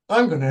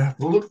 I'm going to have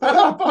to look that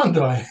up, aren't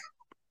I?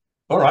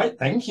 All right,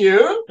 thank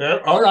you.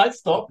 All right,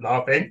 stop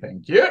laughing.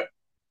 Thank you.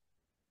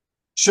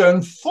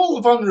 Shown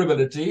full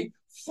vulnerability,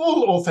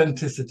 full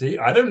authenticity.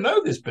 I don't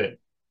know this bit.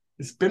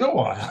 It's been a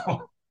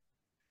while.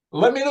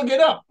 Let me look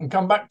it up and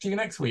come back to you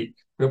next week.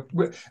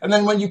 And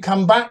then when you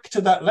come back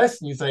to that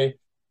lesson, you say,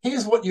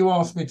 here's what you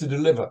asked me to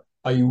deliver.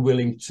 Are you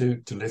willing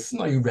to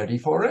listen? Are you ready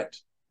for it?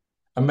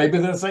 And maybe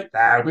they'll say,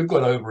 we've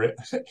got over it.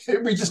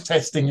 We're just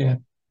testing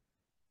you.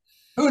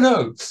 Who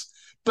knows?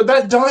 But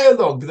that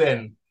dialogue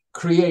then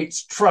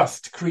creates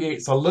trust,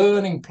 creates a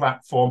learning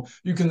platform.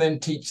 You can then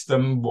teach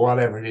them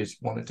whatever it is you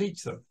want to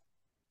teach them.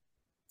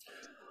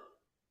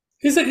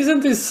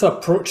 Isn't this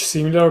approach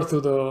similar to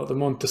the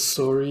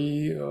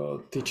Montessori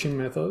teaching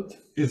method?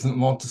 Isn't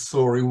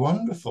Montessori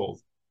wonderful?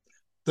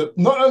 That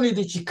not only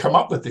did she come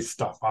up with this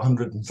stuff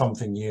 100 and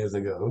something years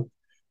ago,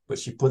 but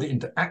she put it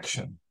into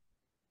action.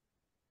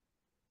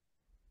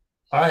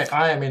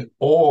 I am in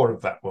awe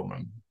of that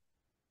woman.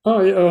 Oh,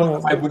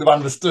 yeah. I would have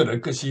understood her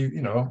because she,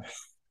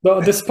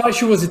 despite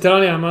she was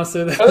Italian, I must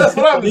say that. That's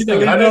what I was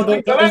thinking. I don't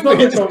speak the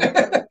language.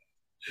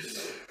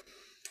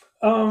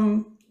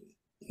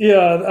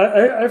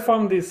 Yeah, I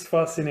found this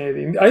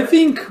fascinating. I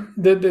think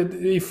that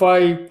if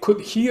I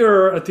could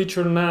hear a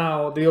teacher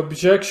now, the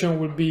objection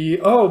would be,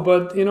 oh,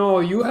 but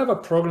you have a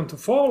program to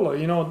follow.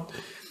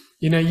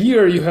 In a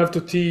year you have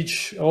to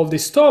teach all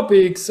these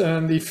topics,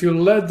 and if you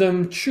let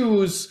them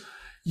choose,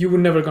 you're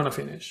never gonna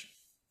finish.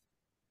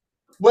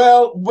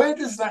 Well, where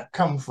does that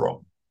come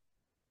from?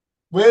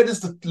 Where does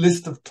the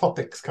list of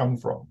topics come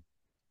from?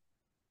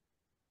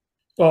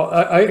 Well,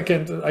 I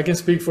can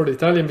speak for the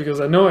Italian because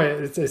I know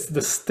it's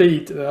the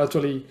state that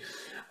actually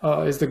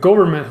is the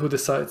government who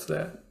decides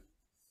that.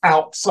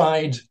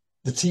 Outside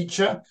the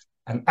teacher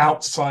and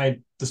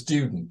outside the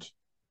student.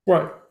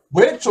 Right.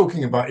 We're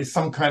talking about is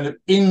some kind of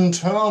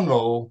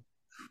internal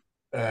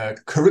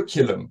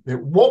curriculum.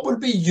 What would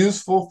be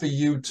useful for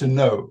you to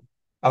know?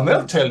 And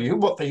they'll tell you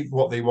what they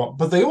want,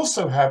 but they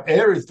also have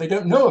areas they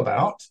don't know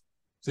about.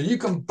 So you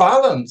can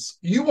balance.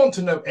 You want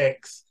to know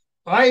X.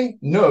 I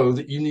know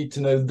that you need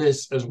to know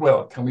this as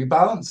well. Can we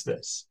balance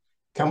this?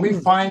 Can we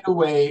find a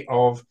way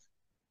of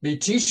me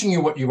teaching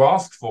you what you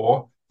asked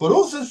for, but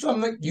also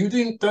something you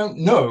don't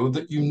know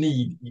that you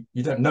need,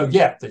 you don't know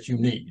yet that you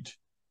need?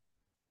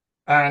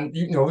 And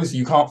obviously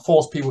you can't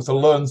force people to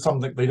learn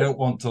something they don't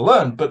want to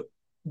learn, but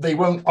they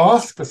won't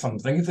ask for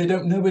something if they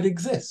don't know it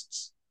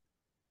exists.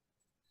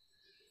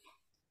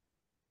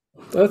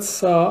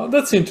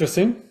 That's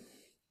interesting.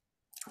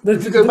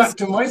 If you go back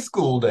to my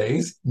school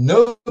days,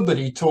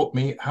 nobody taught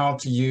me how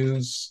to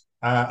use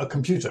a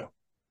computer.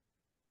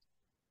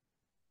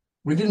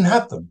 We didn't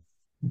have them.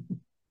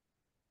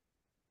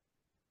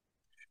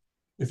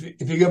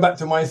 If you go back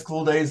to my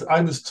school days,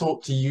 I was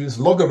taught to use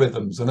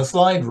logarithms and a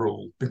slide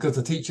rule because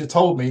the teacher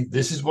told me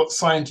this is what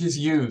scientists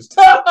used.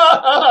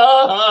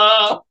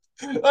 I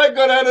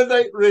got out of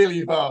date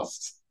really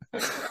fast.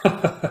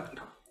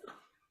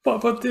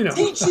 but you know,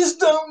 teachers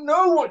don't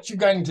know what you're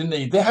going to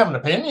need. They have an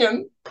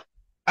opinion,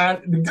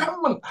 and the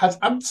government has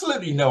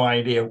absolutely no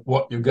idea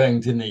what you're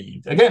going to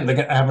need. Again, they're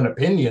going to have an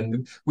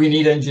opinion. We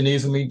need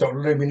engineers and we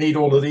need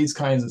all of these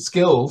kinds of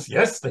skills.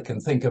 Yes, they can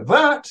think of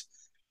that.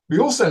 We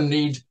also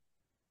need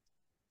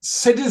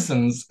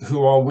citizens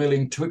who are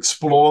willing to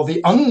explore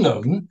the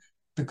unknown,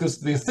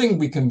 because the thing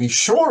we can be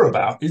sure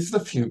about is the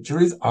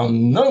future is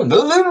unknown. A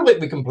little bit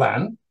we can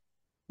plan,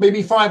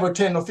 maybe 5 or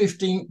 10 or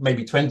 15,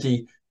 maybe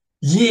 20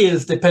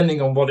 years,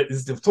 depending on what it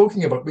is they're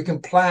talking about. We can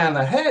plan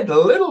ahead a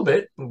little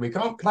bit, but we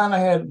can't plan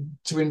ahead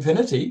to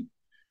infinity.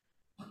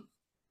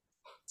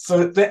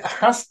 So there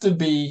has to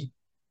be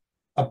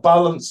a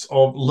balance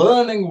of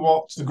learning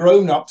what the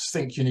grown-ups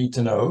think you need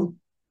to know,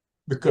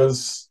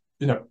 because,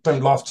 you know,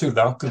 don't laugh too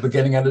loud because we're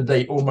getting out of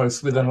date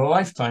almost within a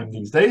lifetime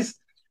these days.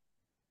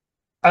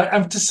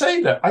 And to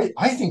say that,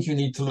 I think you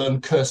need to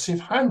learn cursive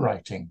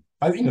handwriting.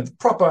 You know, the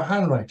proper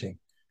handwriting.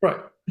 Right.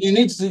 You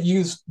need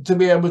to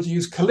be able to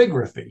use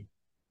calligraphy.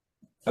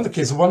 And the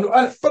kids wonder,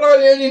 but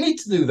I only need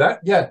to do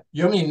that. Yeah,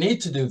 you only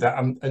need to do that.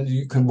 And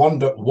you can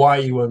wonder why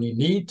you only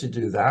need to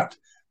do that.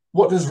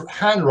 What does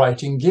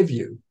handwriting give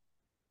you?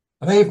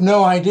 And they have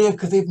no idea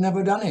because they've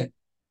never done it.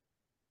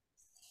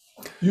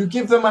 You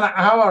give them an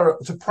hour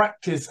to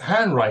practice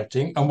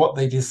handwriting, and what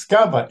they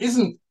discover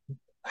isn't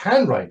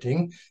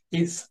handwriting,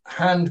 it's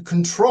hand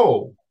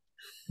control,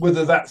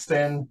 whether that's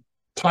then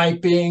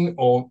typing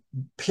or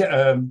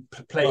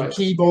playing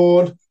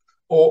keyboard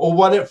or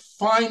whatever,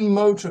 fine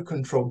motor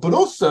control. But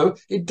also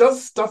it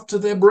does stuff to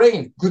their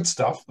brain, good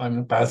stuff, I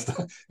mean bad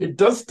stuff. It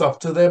does stuff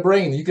to their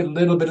brain. You get a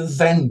little bit of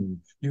Zen,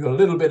 you get a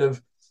little bit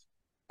of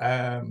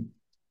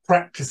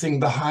practicing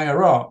the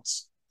higher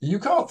arts. You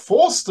can't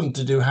force them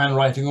to do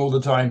handwriting all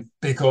the time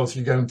because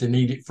you're going to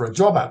need it for a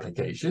job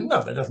application.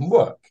 No, that doesn't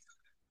work.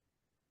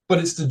 But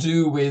it's to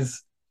do with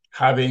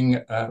having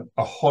a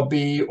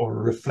hobby or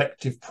a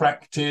reflective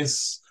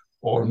practice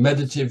or a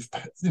meditative,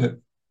 you know,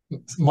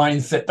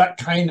 mindset, that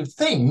kind of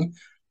thing.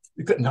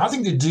 It's got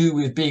nothing to do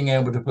with being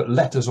able to put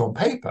letters on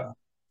paper.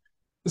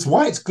 That's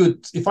why it's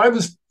good. If I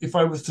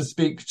was to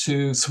speak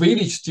to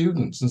Swedish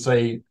students and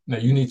say, no,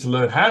 you need to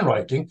learn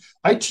handwriting,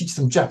 I teach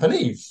them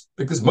Japanese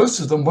because most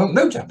of them won't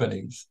know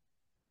Japanese.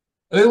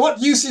 And then,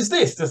 what use is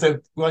this? They say,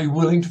 well, are you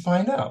willing to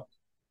find out?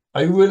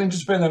 Are you willing to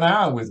spend an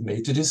hour with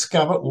me to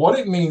discover what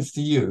it means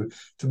to you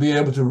to be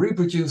able to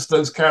reproduce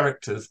those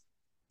characters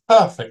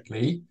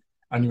perfectly?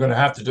 And you're going to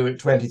have to do it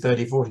 20,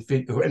 30, 40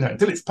 feet, you know,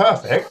 until it's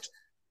perfect.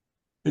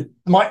 It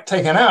might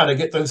take an hour to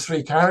get those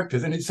 3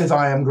 characters, and it says,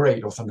 I am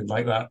great, or something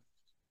like that.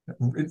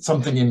 It's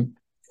something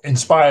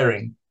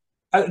inspiring.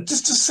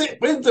 Just to sit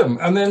with them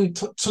and then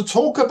to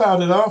talk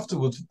about it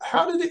afterwards.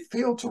 How did it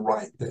feel to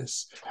write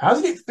this? How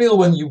did it feel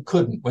when you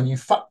couldn't, when you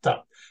fucked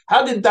up?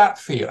 How did that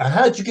feel? And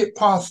how did you get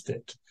past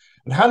it?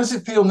 And how does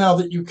it feel now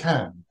that you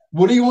can?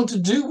 What do you want to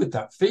do with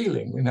that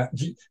feeling?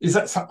 Is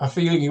that a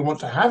feeling you want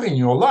to have in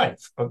your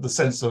life, of the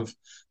sense of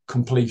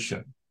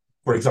completion,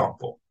 for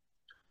example?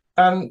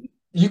 And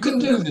you can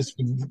do this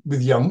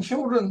with young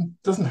children.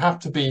 It doesn't have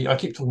to be, I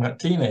keep talking about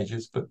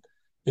teenagers, but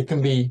it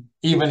can be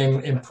even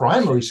in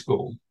primary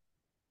school.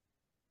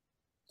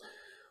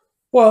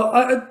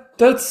 Well,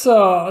 that's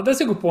a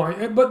good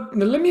point. But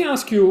let me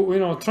ask you, you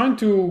know, trying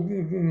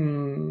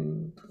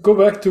to go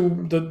back to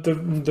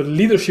the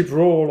leadership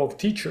role of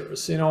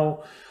teachers, you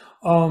know,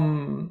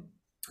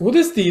 what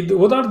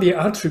are the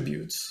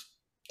attributes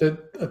that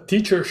a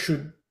teacher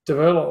should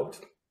develop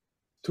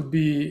to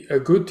be a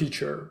good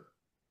teacher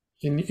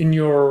in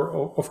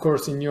your, of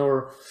course, in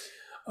your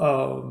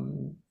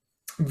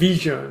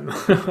vision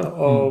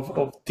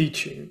of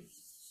teaching?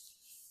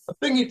 I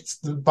think it's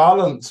the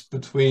balance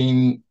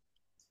between,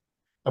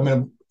 I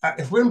mean,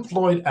 if we're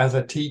employed as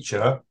a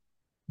teacher,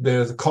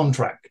 there's a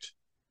contract.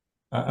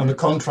 And the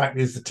contract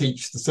is to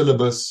teach the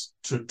syllabus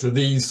to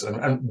these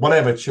and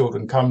whatever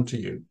children come to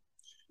you.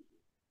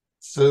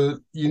 So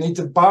you need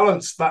to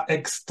balance that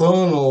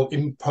external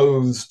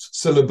imposed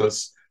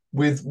syllabus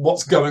with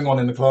what's going on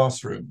in the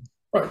classroom.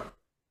 Right.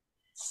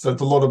 So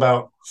it's a lot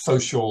about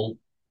social,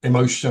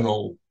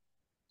 emotional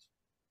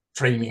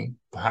training,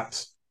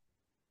 perhaps.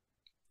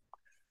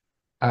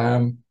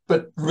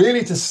 But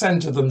really to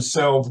center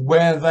themselves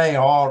where they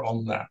are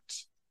on that,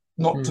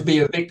 not to be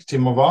a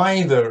victim of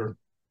either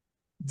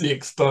the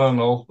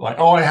external, like,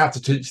 oh, I have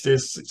to teach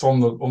this, it's on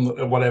the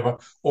whatever,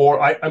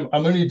 or I'm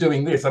only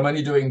doing this, I'm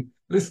only doing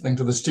listening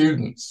to the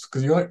students,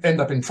 because you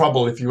end up in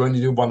trouble if you only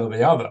do one or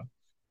the other.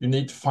 You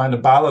need to find a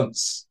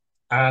balance.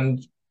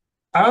 And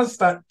as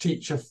that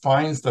teacher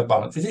finds the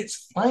balance,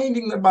 it's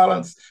finding the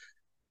balance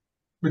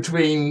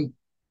between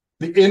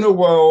the inner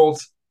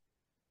world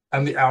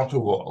and the outer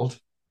world.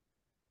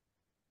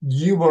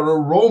 You are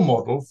a role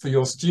model for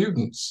your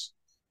students,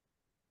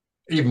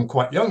 even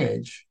quite young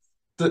age.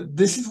 that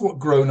this is what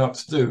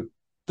grown-ups do.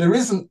 There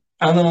isn't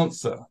an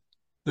answer.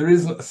 There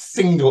isn't a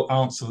single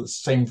answer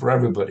that's the same for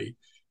everybody.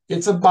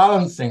 It's a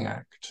balancing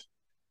act.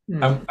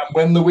 And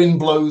when the wind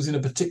blows in a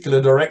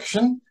particular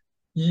direction,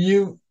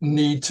 you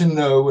need to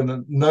know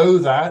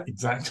that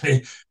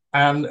exactly,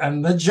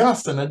 and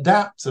adjust and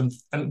adapt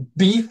and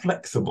be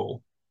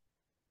flexible.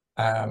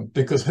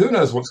 Because who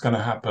knows what's going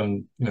to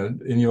happen,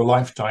 in your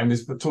lifetime.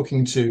 Is but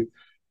talking to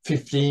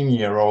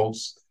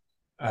 15-year-olds,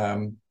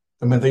 and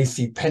when they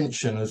see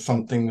pension as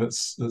something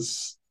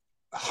that's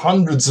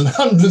hundreds and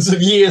hundreds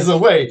of years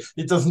away,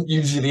 it doesn't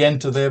usually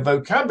enter their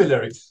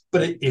vocabulary.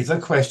 But it is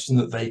a question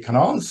that they can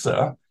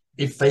answer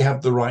if they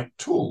have the right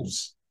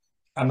tools.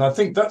 And I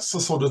think that's the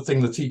sort of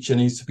thing the teacher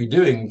needs to be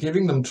doing,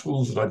 giving them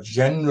tools that are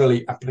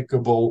generally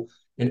applicable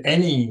in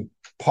any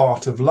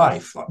part of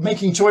life.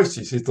 Making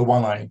choices is the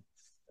one I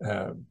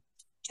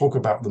talk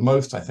about the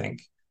most, I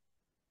think.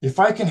 If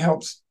I can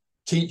help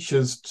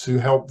teachers to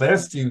help their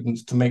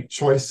students to make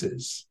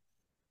choices,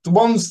 the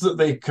ones that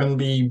they can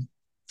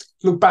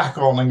look back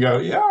on and go,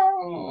 yeah,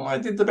 I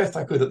did the best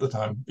I could at the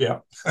time. Yeah,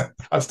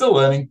 I'm still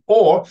learning.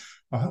 Or,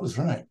 oh, that was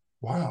right.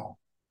 Wow.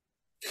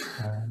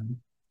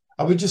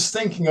 I was just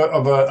thinking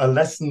of a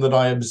lesson that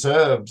I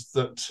observed,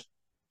 that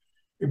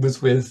it was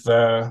with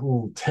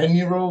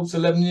 10-year-olds,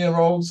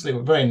 11-year-olds. They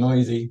were very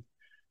noisy,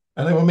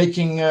 and they were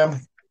making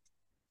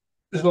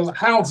little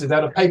houses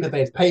out of paper.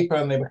 They had paper,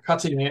 and they were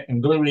cutting it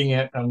and gluing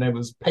it, and there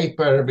was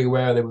paper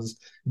everywhere. There was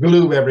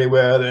glue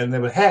everywhere, and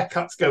there were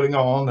haircuts going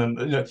on,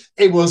 and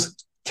it was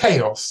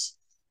chaos.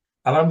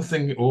 And I'm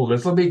thinking, oh,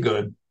 this will be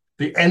good.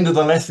 The end of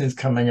the lesson is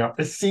coming up.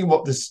 Let's see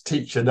what this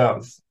teacher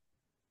does.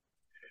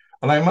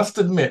 And I must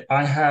admit,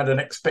 I had an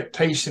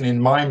expectation in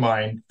my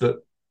mind that,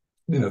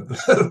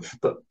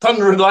 that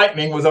thunder and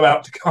lightning was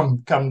about to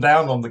come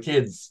down on the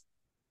kids.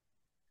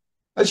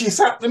 And she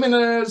sat them in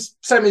a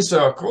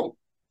semicircle,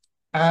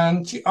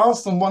 and she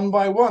asked them one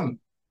by one,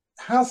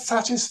 how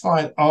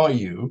satisfied are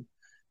you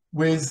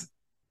with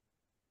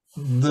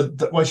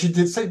well, she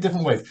did say it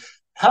different ways.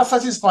 How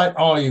satisfied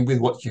are you with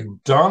what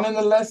you've done in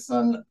the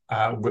lesson,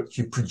 what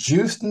you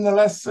produced in the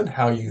lesson,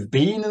 how you've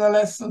been in the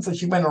lesson? So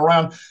she went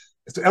around.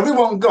 So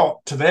everyone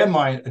got, to their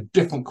mind, a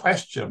different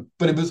question,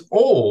 but it was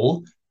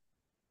all,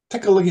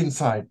 take a look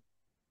inside.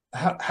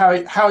 How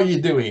are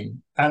you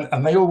doing?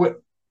 And they all went,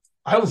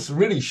 I was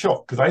really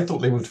shocked because I thought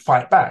they would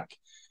fight back,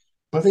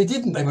 but they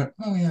didn't. They went,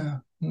 oh yeah,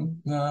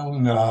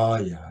 no,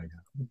 yeah,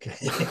 okay.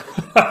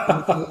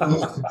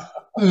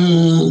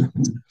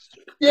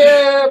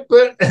 Yeah,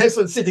 but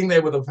so sitting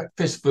there with a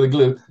fist for the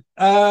glue.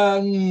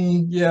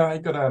 Yeah,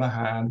 it got out of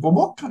hand. Well,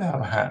 what got out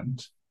of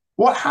hand?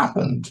 What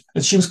happened?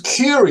 And she was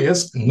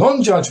curious,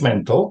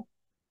 non-judgmental.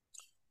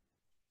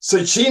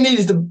 So she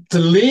needed to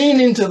lean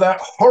into that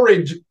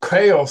horrid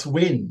chaos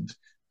wind.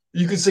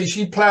 You could see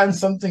she planned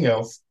something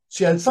else.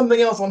 She had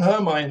something else on her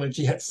mind when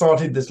she had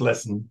started this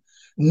lesson.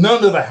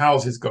 None of the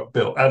houses got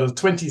built. Out of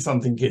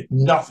 20-something kids,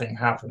 nothing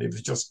happened. It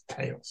was just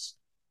chaos.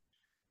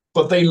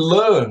 But they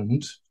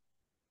learned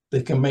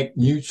they can make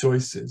new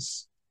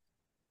choices.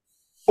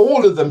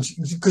 All of them,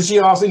 because she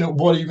asked,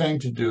 what are you going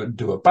to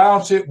do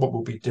about it? What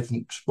will be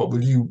different? What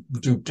will you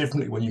do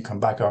differently when you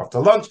come back after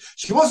lunch?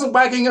 She wasn't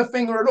wagging her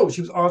finger at all.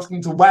 She was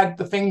asking to wag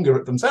the finger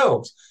at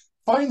themselves.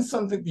 Find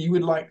something that you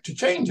would like to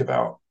change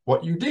about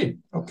what you did.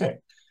 Okay.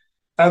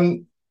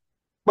 And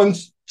when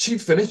she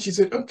finished, she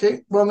said,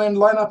 okay, well then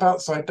line up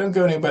outside. Don't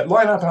go anywhere.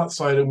 Line up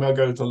outside and we'll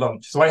go to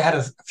lunch. So I had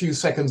a few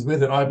seconds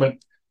with it. I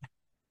went,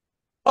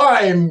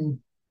 I'm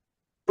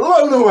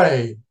blown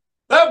away.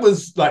 That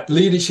was like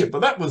leadership,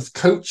 but that was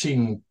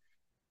coaching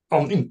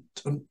on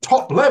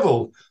top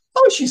level.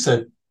 Oh, she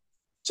said,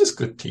 just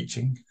good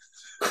teaching.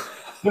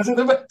 I said,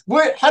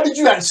 how did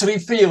you actually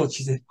feel?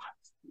 She said,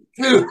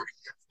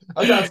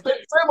 I spent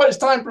so much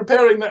time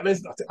preparing that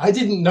lesson. I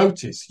didn't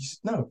notice. She said,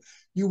 no,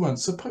 you weren't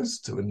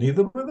supposed to, and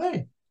neither were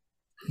they.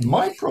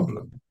 My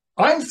problem.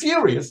 I'm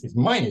furious. It's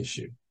my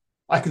issue.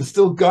 I can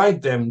still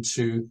guide them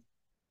to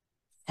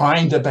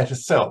find a better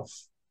self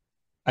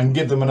and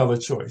give them another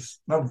choice.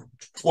 Now,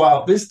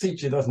 well, this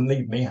teacher doesn't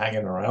need me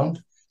hanging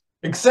around,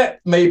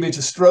 except maybe to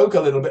stroke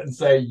a little bit and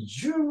say,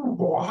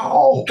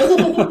 wow.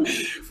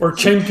 For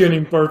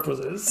championing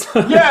purposes.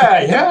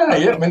 Yeah.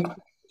 I mean,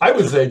 I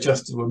was there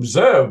just to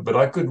observe, but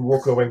I could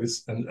walk away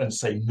and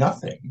say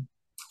nothing.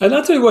 And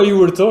actually, while you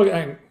were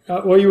talking,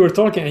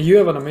 and you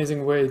have an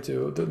amazing way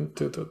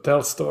to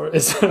tell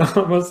stories.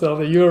 I must tell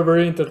that you are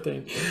very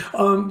entertaining.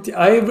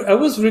 I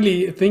was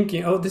really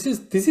thinking, oh, this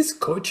is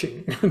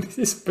coaching. This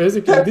is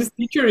basically, this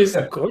teacher is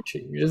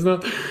coaching. It's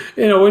not,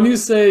 when you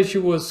say she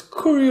was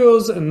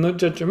curious and not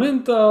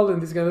judgmental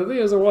and this kind of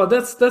thing, I said, well,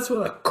 that's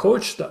what a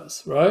coach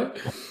does, right?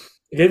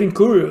 Getting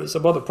curious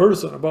about the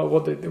person, about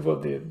what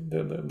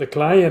the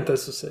client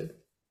has to say.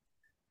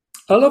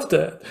 I love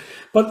that.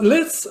 But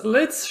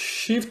let's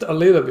shift a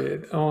little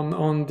bit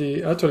on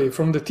the, actually,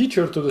 from the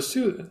teacher to the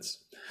students.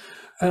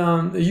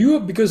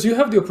 Because you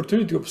have the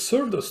opportunity to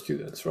observe those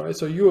students, right?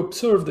 So you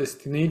observe these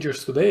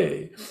teenagers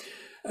today.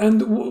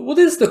 And what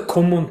is the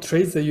common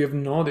traits that you have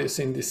noticed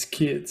in these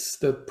kids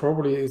that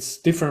probably is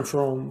different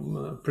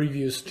from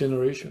previous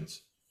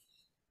generations?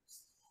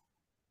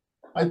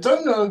 I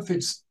don't know if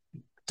it's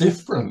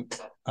different.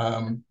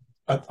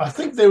 I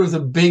think there is a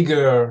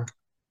bigger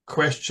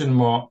question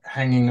mark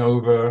hanging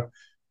over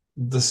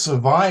the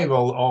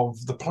survival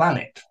of the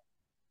planet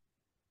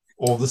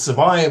or the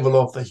survival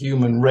of the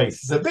human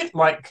race. It's a bit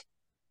like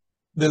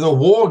there's a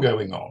war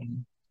going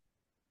on.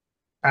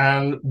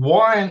 And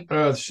why on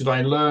earth should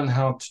I learn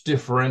how to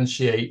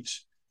differentiate,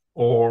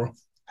 or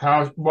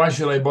why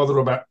should I bother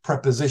about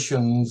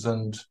prepositions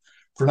and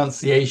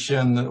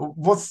pronunciation?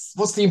 What's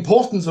the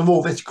importance of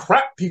all this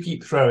crap you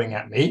keep throwing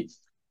at me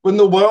when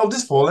the world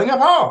is falling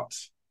apart?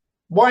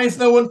 Why is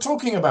no one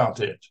talking about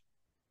it?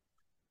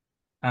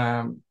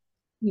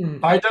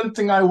 I don't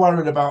think I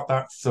worried about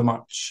that so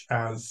much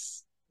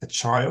as a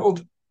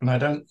child, and I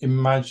don't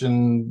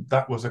imagine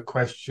that was a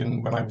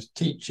question when I was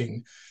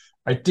teaching.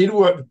 I did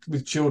work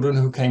with children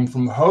who came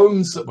from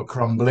homes that were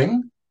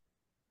crumbling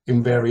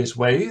in various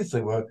ways.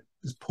 There was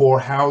poor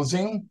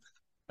housing,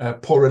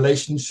 poor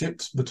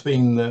relationships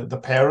between the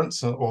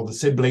parents or the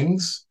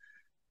siblings.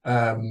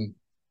 There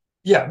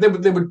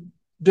were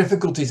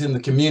difficulties in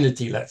the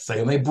community, let's say,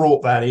 and they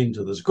brought that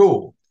into the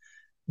school.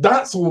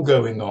 That's all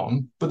going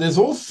on, but there's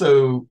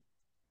also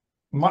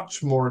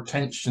much more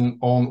attention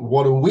on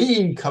what are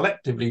we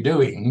collectively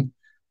doing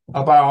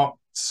about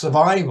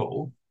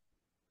survival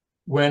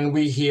when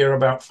we hear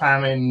about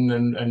famine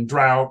and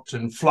drought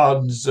and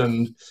floods,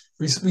 and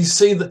we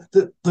see that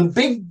the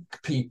big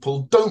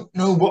people don't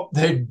know what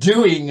they're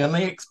doing and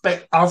they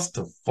expect us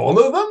to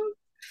follow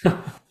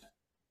them.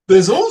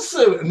 There's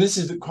also, and this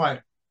is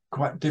quite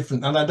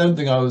different, and I don't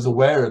think I was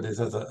aware of this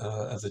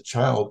as a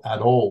child at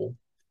all.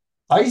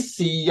 I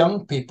see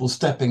young people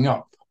stepping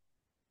up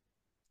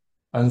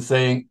and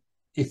saying,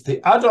 if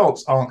the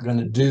adults aren't going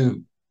to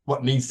do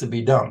what needs to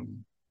be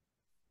done,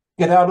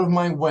 get out of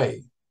my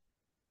way.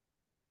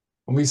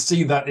 And we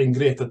see that in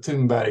Greta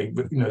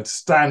Thunberg,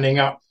 standing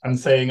up and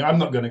saying, I'm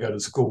not going to go to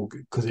school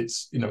because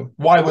it's,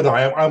 why would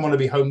I? I want to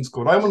be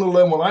homeschooled. I want to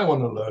learn what I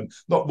want to learn,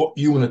 not what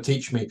you want to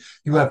teach me.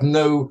 You have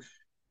no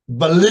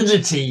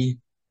validity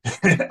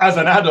as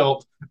an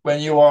adult when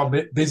you are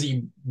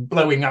busy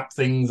blowing up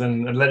things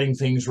and letting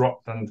things rot.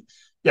 And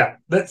yeah,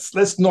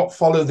 let's not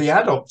follow the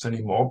adults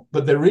anymore.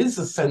 But there is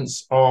a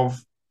sense of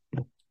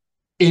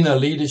inner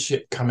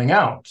leadership coming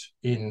out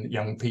in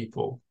young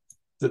people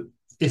that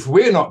if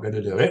we're not going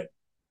to do it,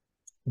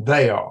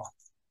 they are.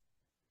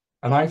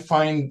 And I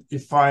find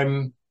if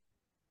I'm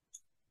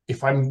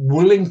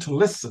willing to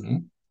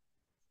listen,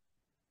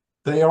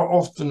 they are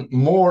often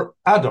more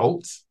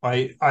adults,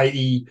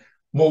 i.e.,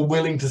 more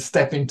willing to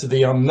step into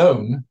the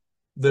unknown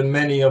than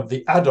many of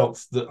the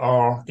adults that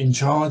are in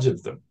charge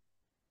of them.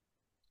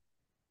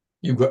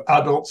 You've got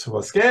adults who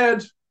are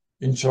scared,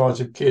 in charge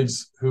of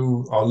kids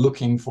who are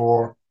looking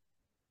for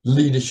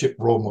leadership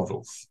role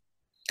models.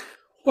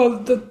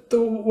 Well,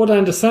 what I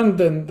understand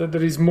then, that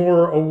there is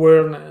more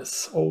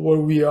awareness of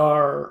where we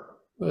are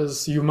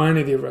as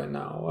humanity right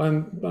now.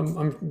 And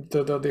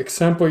the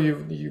example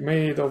you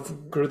made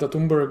of Greta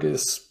Thunberg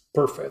is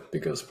perfect,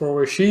 because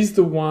probably she's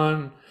the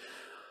one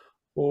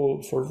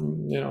who,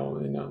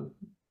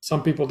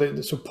 some people they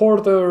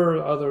support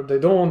her, others they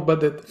don't,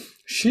 but that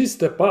she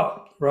stepped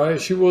up, right?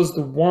 She was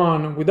the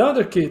one with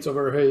other kids of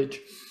her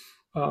age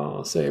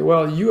say,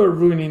 well, you are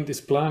ruining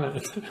this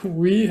planet.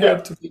 We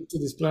have to live to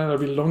this planet a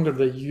bit longer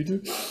than you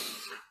do.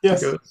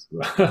 Yes.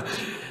 Because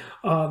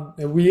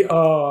we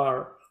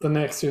are the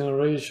next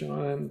generation.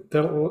 And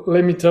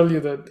let me tell you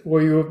that what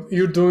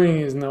you're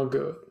doing is not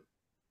good.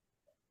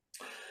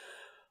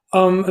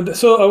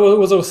 So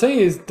what I was saying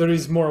is there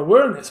is more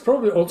awareness,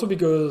 probably also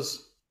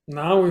because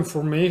now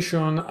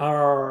information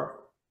are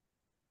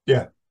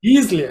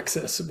easily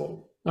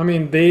accessible. I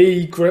mean,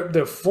 they grab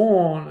their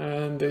phone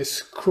and they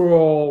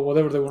scroll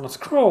whatever they want to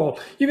scroll.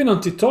 Even on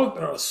TikTok,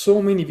 there are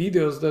so many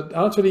videos that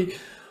actually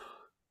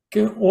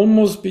can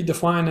almost be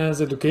defined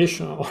as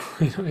educational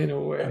in a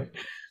way.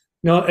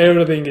 Not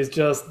everything is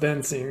just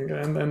dancing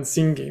and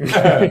singing.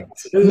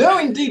 No,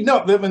 indeed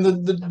not. I mean,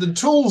 the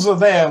tools are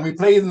there, and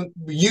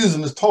we use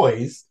them as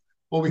toys,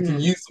 or we can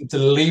use them to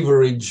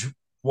leverage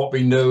what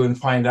we know and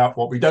find out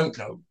what we don't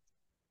know.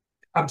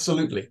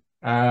 Absolutely.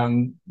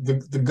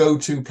 The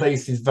go-to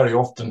place is very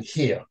often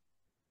here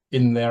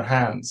in their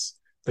hands.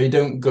 They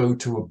don't go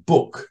to a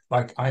book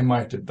like I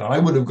might have done. I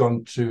would have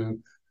gone to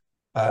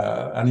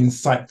an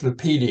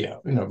encyclopedia,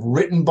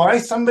 written by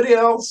somebody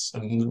else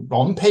and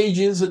on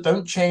pages that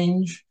don't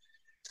change,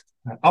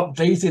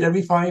 updated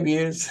every 5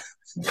 years.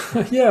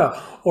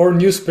 Yeah, or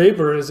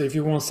newspapers if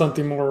you want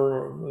something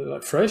more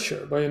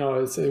fresher. But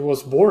it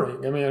was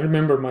boring. I mean, I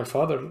remember my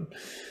father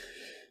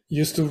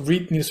used to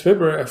read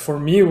newspaper. For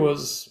me, it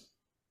was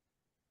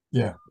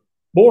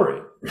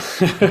boring.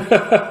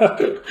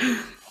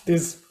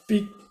 This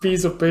big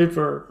piece of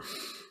paper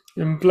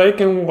in black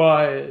and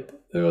white.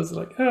 It was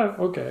like,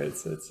 okay,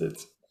 it's.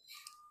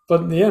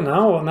 But yeah,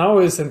 now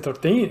it's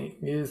entertaining.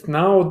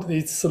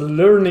 It's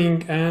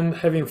learning and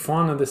having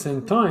fun at the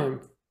same time.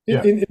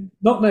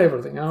 not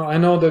everything. I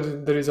know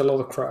that there is a lot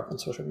of crap on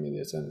social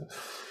media, and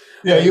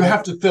you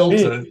have to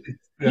filter.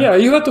 Yeah,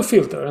 you have to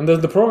filter, and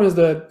the problem is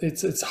that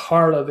it's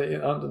hard at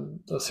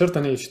a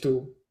certain age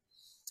to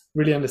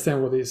really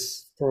understand what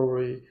is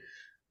probably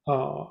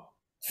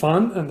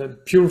fun and then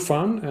pure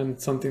fun, and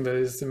something that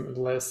is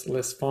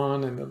less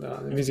fun,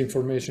 and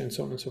misinformation, and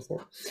so on and so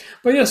forth.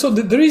 But yeah, so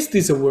there is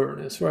this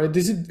awareness, right?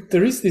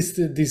 There is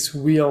this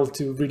will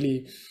to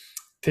really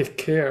take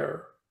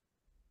care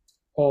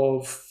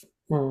of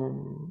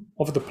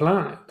the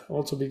planet,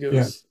 also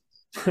because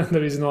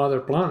there is no other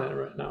planet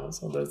right now.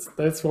 So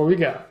that's what we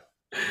got.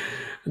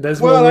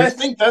 I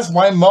think that's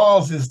why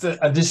Mars is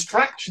a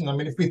distraction. I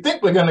mean, if we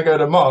think we're going to go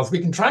to Mars, we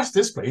can trash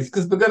this place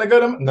because we're going to go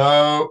to...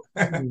 No.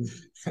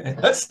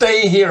 Let's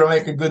stay here and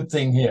make a good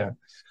thing here.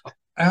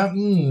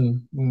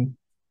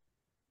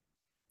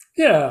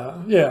 Yeah.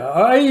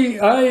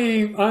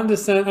 I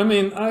understand. I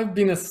mean, I've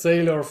been a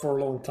sailor for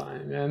a long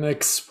time, and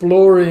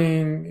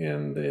exploring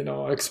and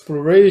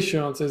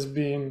explorations has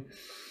been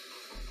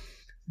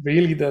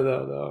really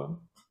the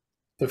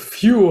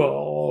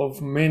fuel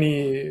of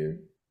many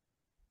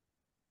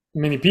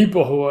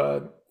people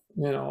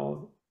who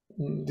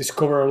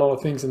discover a lot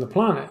of things in the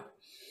planet.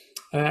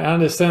 And I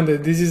understand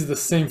that this is the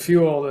same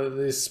fuel that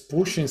is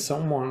pushing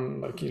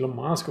someone like Elon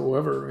Musk or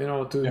whoever,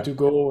 to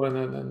go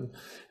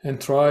and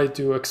try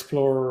to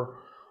explore.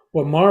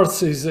 Well,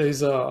 Mars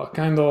is a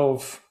kind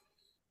of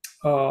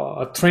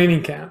a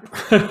training camp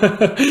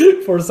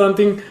for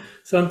something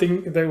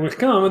that will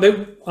come, and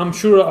that I'm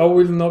sure I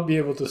will not be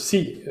able to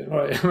see.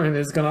 Right? I mean,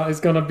 it's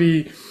gonna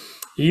be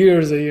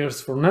years and years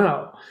from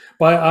now.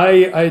 But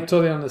I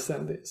totally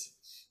understand this.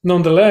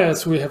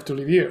 Nonetheless, we have to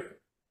live here.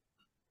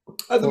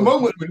 At the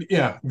moment,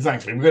 yeah,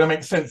 exactly. We're going to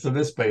make sense of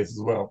this place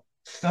as well.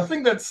 And I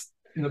think that's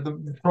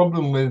the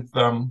problem with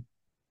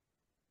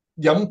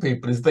young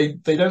people is they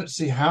don't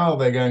see how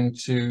they're going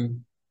to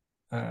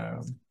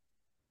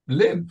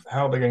live,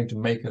 how they're going to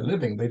make a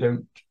living. They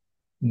don't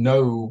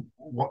know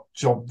what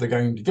job they're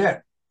going to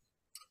get.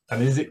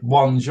 And is it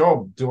one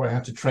job? Do I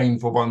have to train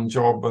for one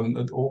job,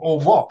 or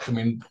what? I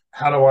mean,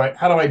 how do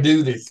I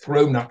do this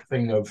grown-up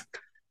thing of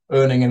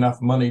earning enough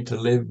money to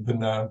live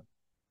in a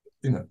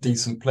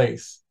decent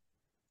place?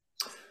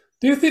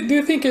 Do you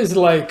think it's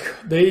like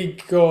they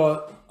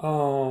got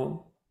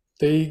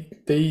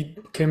they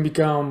can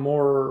become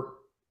more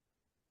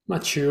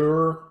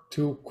mature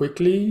too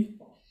quickly?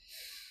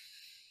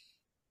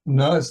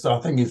 No, I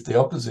think it's the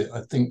opposite.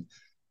 I think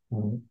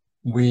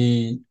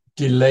we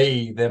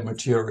delay their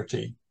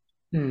maturity.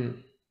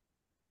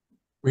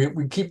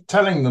 We keep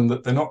telling them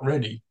that they're not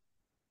ready.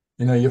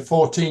 You're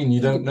 14,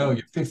 you don't know.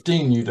 You're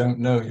 15, you don't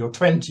know. You're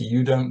 20,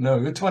 you don't know.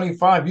 You're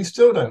 25, you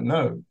still don't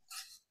know.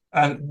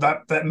 And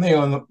that may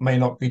or may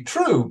not be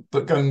true,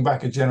 but going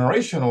back a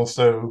generation or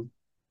so,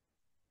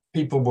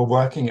 people were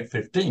working at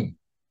 15.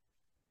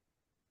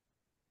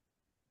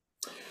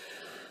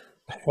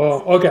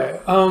 Well, okay.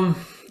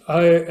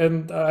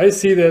 I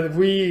see that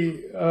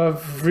we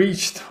have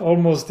reached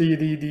almost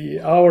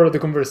the hour of the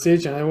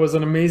conversation. It was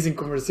an amazing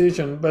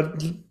conversation,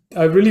 but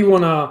I really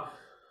want to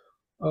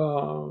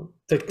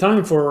take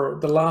time for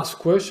the last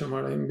question,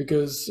 Martin,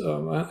 because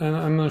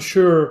I'm not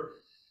sure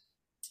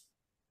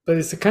that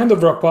it's a kind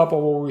of wrap up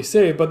of what we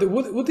say, but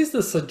what is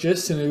the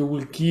suggestion you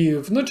will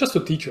give, not just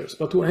to teachers,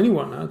 but to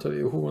anyone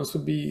actually who wants to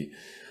be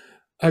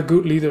a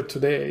good leader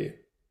today?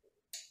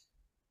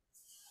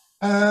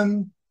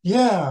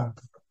 Yeah.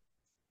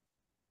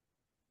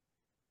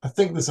 I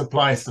think this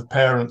applies to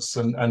parents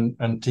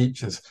and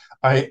teachers.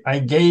 I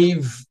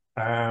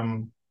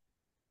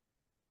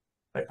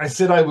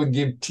said I would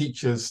give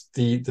teachers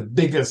the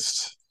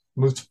biggest,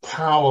 most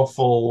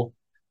powerful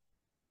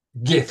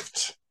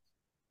gift.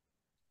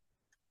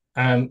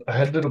 And I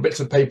had little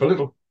bits of paper,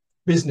 little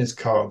business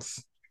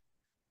cards,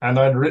 and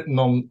I'd written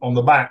on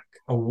the back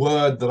a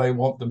word that I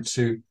want them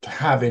to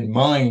have in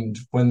mind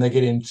when they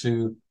get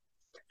into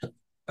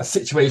a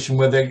situation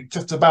where they're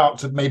just about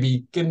to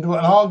maybe get into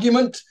an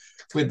argument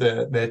with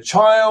their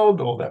child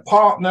or their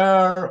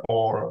partner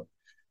or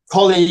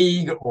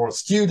colleague or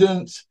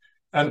student,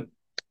 and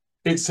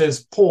it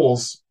says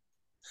pause.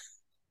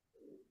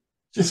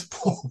 Just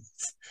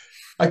pause.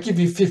 I give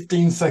you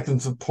 15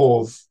 seconds of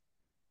pause.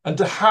 And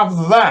to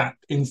have that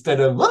instead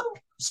of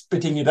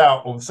spitting it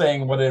out or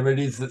saying whatever it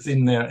is that's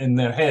in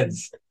their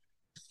heads.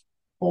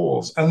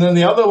 Pause. And then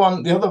the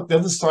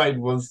other side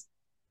was...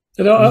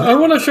 I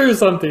want to show you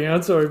something.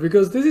 I'm sorry,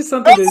 because this is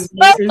something that is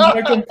in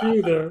my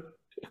computer.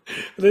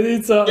 Then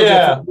it's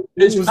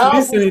who's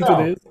listening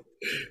to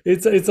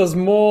this. It's a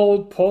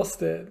small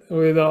post-it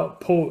with a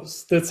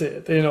pause. That's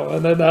it.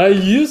 And then I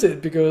use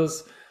it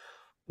because,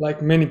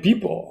 like many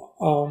people,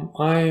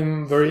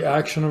 I'm very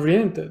action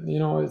oriented.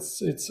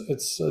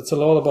 It's a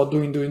lot about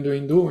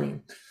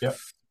doing. Yeah.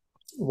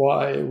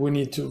 Why we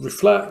need to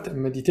reflect and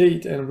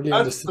meditate and really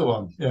That's understand. The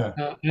one.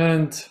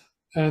 Yeah.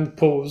 And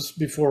pause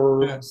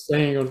before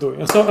saying or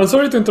doing. So I'm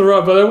sorry to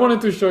interrupt, but I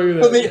wanted to show you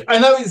that. But I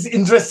know it's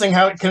interesting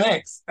how it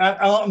connects. And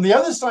on the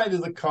other side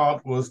of the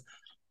card was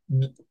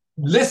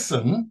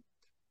listen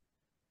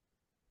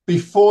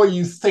before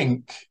you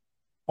think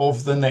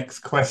of the next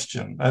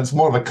question. And it's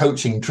more of a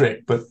coaching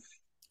trick, but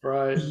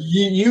right.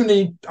 You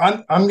need,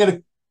 I'm going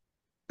to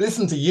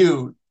listen to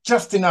you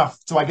just enough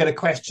so I get a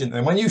question.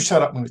 And when you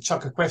shut up, I'm going to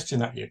chuck a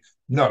question at you.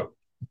 No,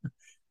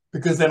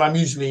 because then I'm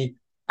usually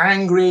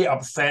angry,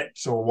 upset,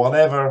 or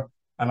whatever,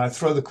 and I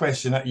throw the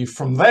question at you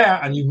from there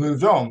and you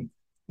moved on.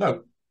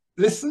 No,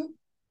 listen,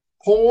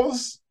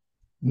 pause.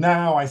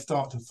 Now I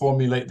start to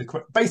formulate the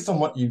question based on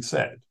what you've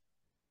said.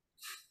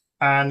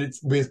 And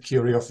it's with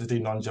curiosity,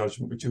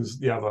 non-judgment, which was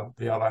the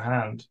other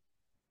hand.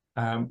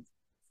 And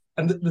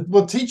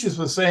what teachers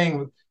were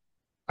saying,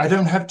 I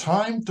don't have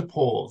time to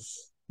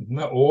pause. Isn't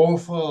that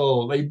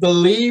awful? They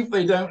believe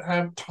they don't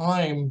have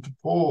time to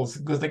pause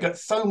because they got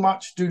so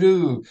much to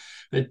do.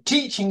 They're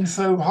teaching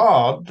so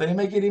hard, they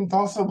make it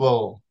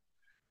impossible.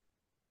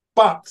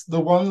 But the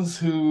ones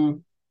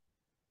who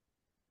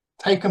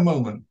take a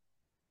moment,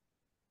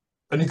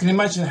 and you can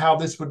imagine how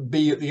this would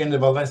be at the end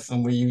of a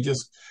lesson where you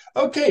just,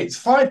 okay, it's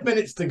 5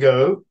 minutes to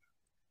go.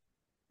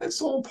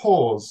 Let's all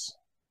pause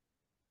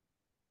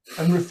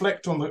and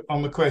reflect on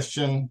the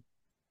question,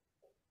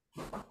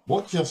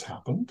 what just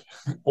happened?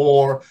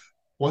 Or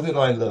what did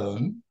I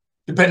learn?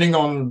 Depending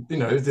on,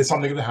 if there's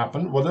something that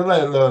happened, what did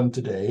I learn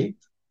today?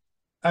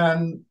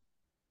 And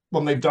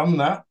when they've done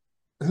that,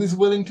 who's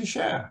willing to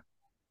share?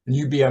 And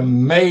you'd be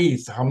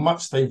amazed how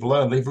much they've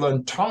learned. They've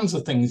learned tons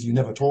of things you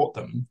never taught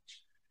them.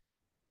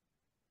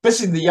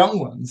 Especially the young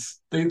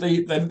ones. They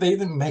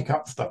didn't make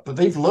up stuff, but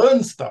they've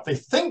learned stuff. They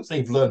think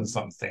they've learned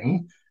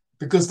something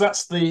because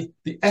that's the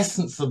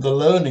essence of the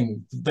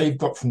learning they've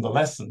got from the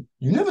lesson.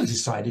 You never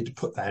decided to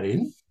put that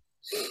in.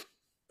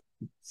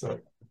 So,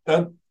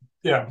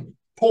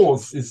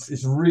 pause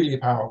is really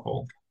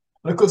powerful.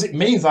 And of course, it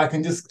means I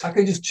can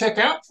just check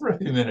out for a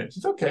few minutes.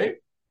 It's okay.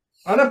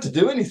 I don't have to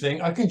do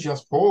anything. I can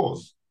just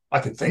pause. I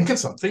can think of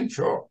something,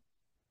 sure,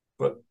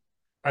 but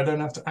I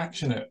don't have to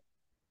action it.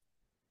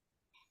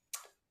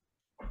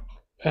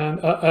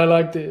 And I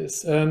like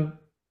this. And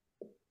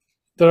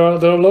there are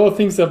a lot of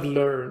things I've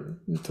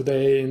learned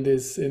today in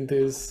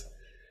this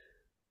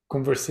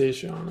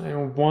conversation.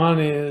 And one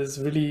is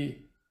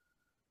really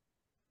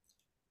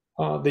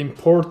the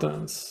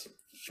importance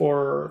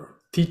for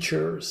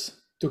teachers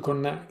to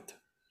connect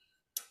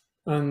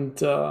and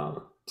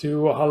to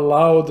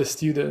allow the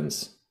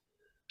students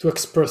to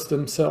express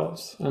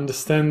themselves,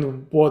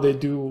 understand what they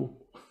do,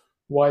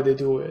 why they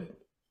do it.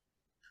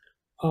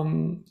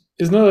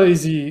 It's not an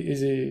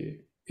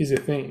easy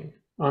thing.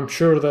 I'm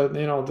sure that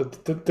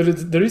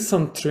that there is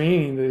some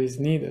training that is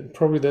needed.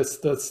 Probably that's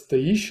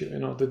the issue.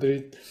 That there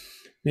is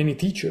many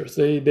teachers.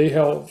 They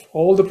have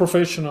all the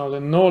professional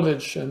and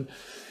knowledge and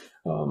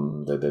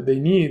that they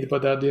need,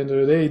 but at the end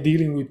of the day,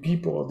 dealing with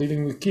people,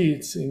 dealing with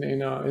kids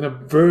in a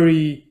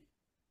very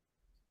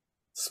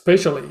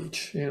special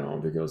age,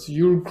 because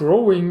you're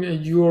growing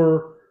and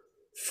you're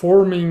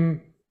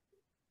forming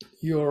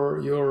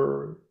your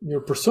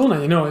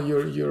persona,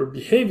 your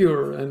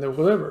behavior and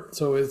whatever.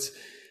 So it's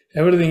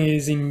everything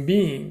is in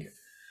being.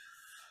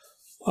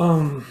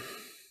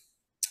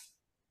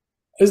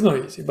 It's not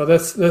easy, but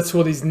that's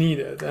what is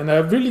needed. And I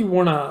really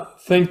want to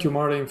thank you,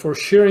 Martin, for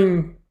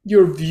sharing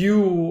your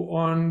view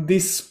on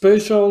this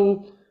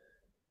special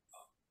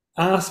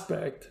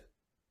aspect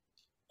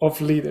of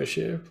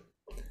leadership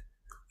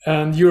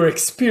and your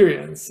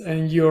experience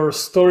and your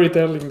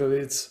storytelling, that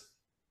it's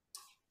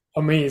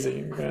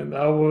amazing. And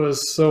I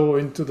was so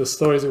into the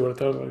stories you were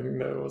telling.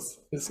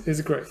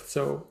 It's great.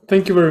 So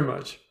thank you very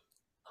much.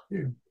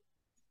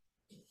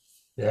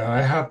 Yeah,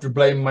 I have to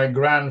blame my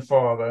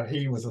grandfather.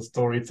 He was a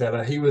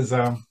storyteller. He was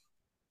a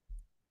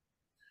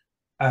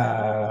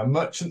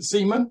merchant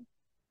seaman.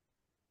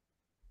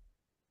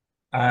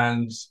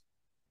 And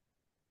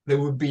there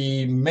would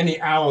be many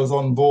hours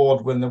on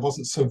board when there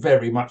wasn't so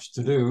very much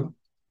to do.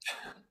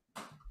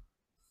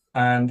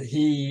 And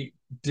he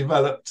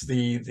developed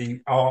the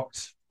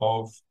art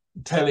of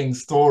telling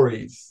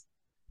stories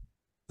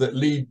that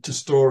lead to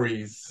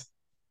stories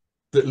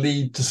that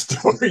lead to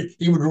stories.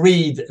 He would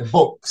read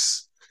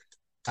books.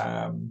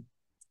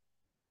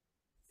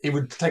 He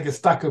would take a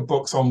stack of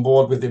books on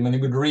board with him and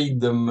he would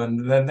read them.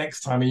 And then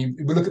next time he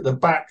would look at the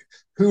back,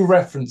 who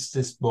referenced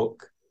this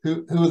book?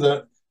 Who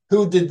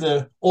did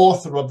the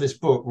author of this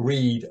book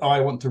read?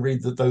 I want to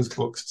read those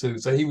books too.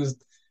 So he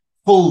was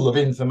full of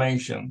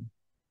information,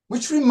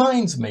 which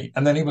reminds me,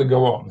 and then he would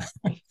go on.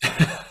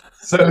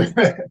 So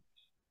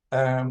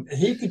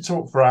he could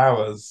talk for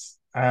hours,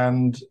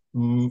 and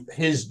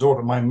his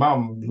daughter, my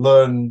mum,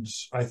 learned,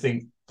 I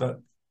think,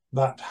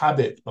 that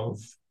habit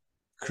of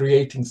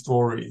creating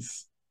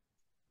stories.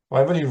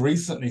 I've only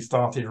recently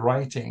started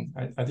writing.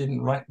 I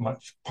didn't write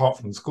much apart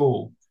from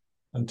school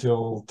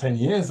until 10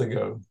 years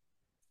ago.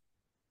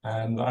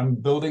 And I'm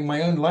building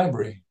my own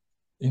library.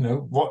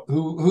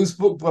 Whose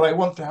book would I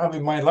want to have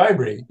in my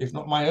library, if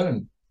not my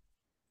own?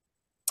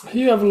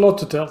 You have a lot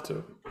to tell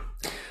too.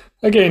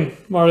 Again,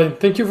 Martin,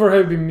 thank you for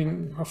having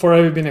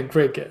been a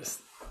great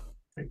guest.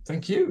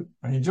 Thank you.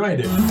 I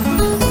enjoyed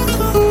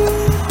it.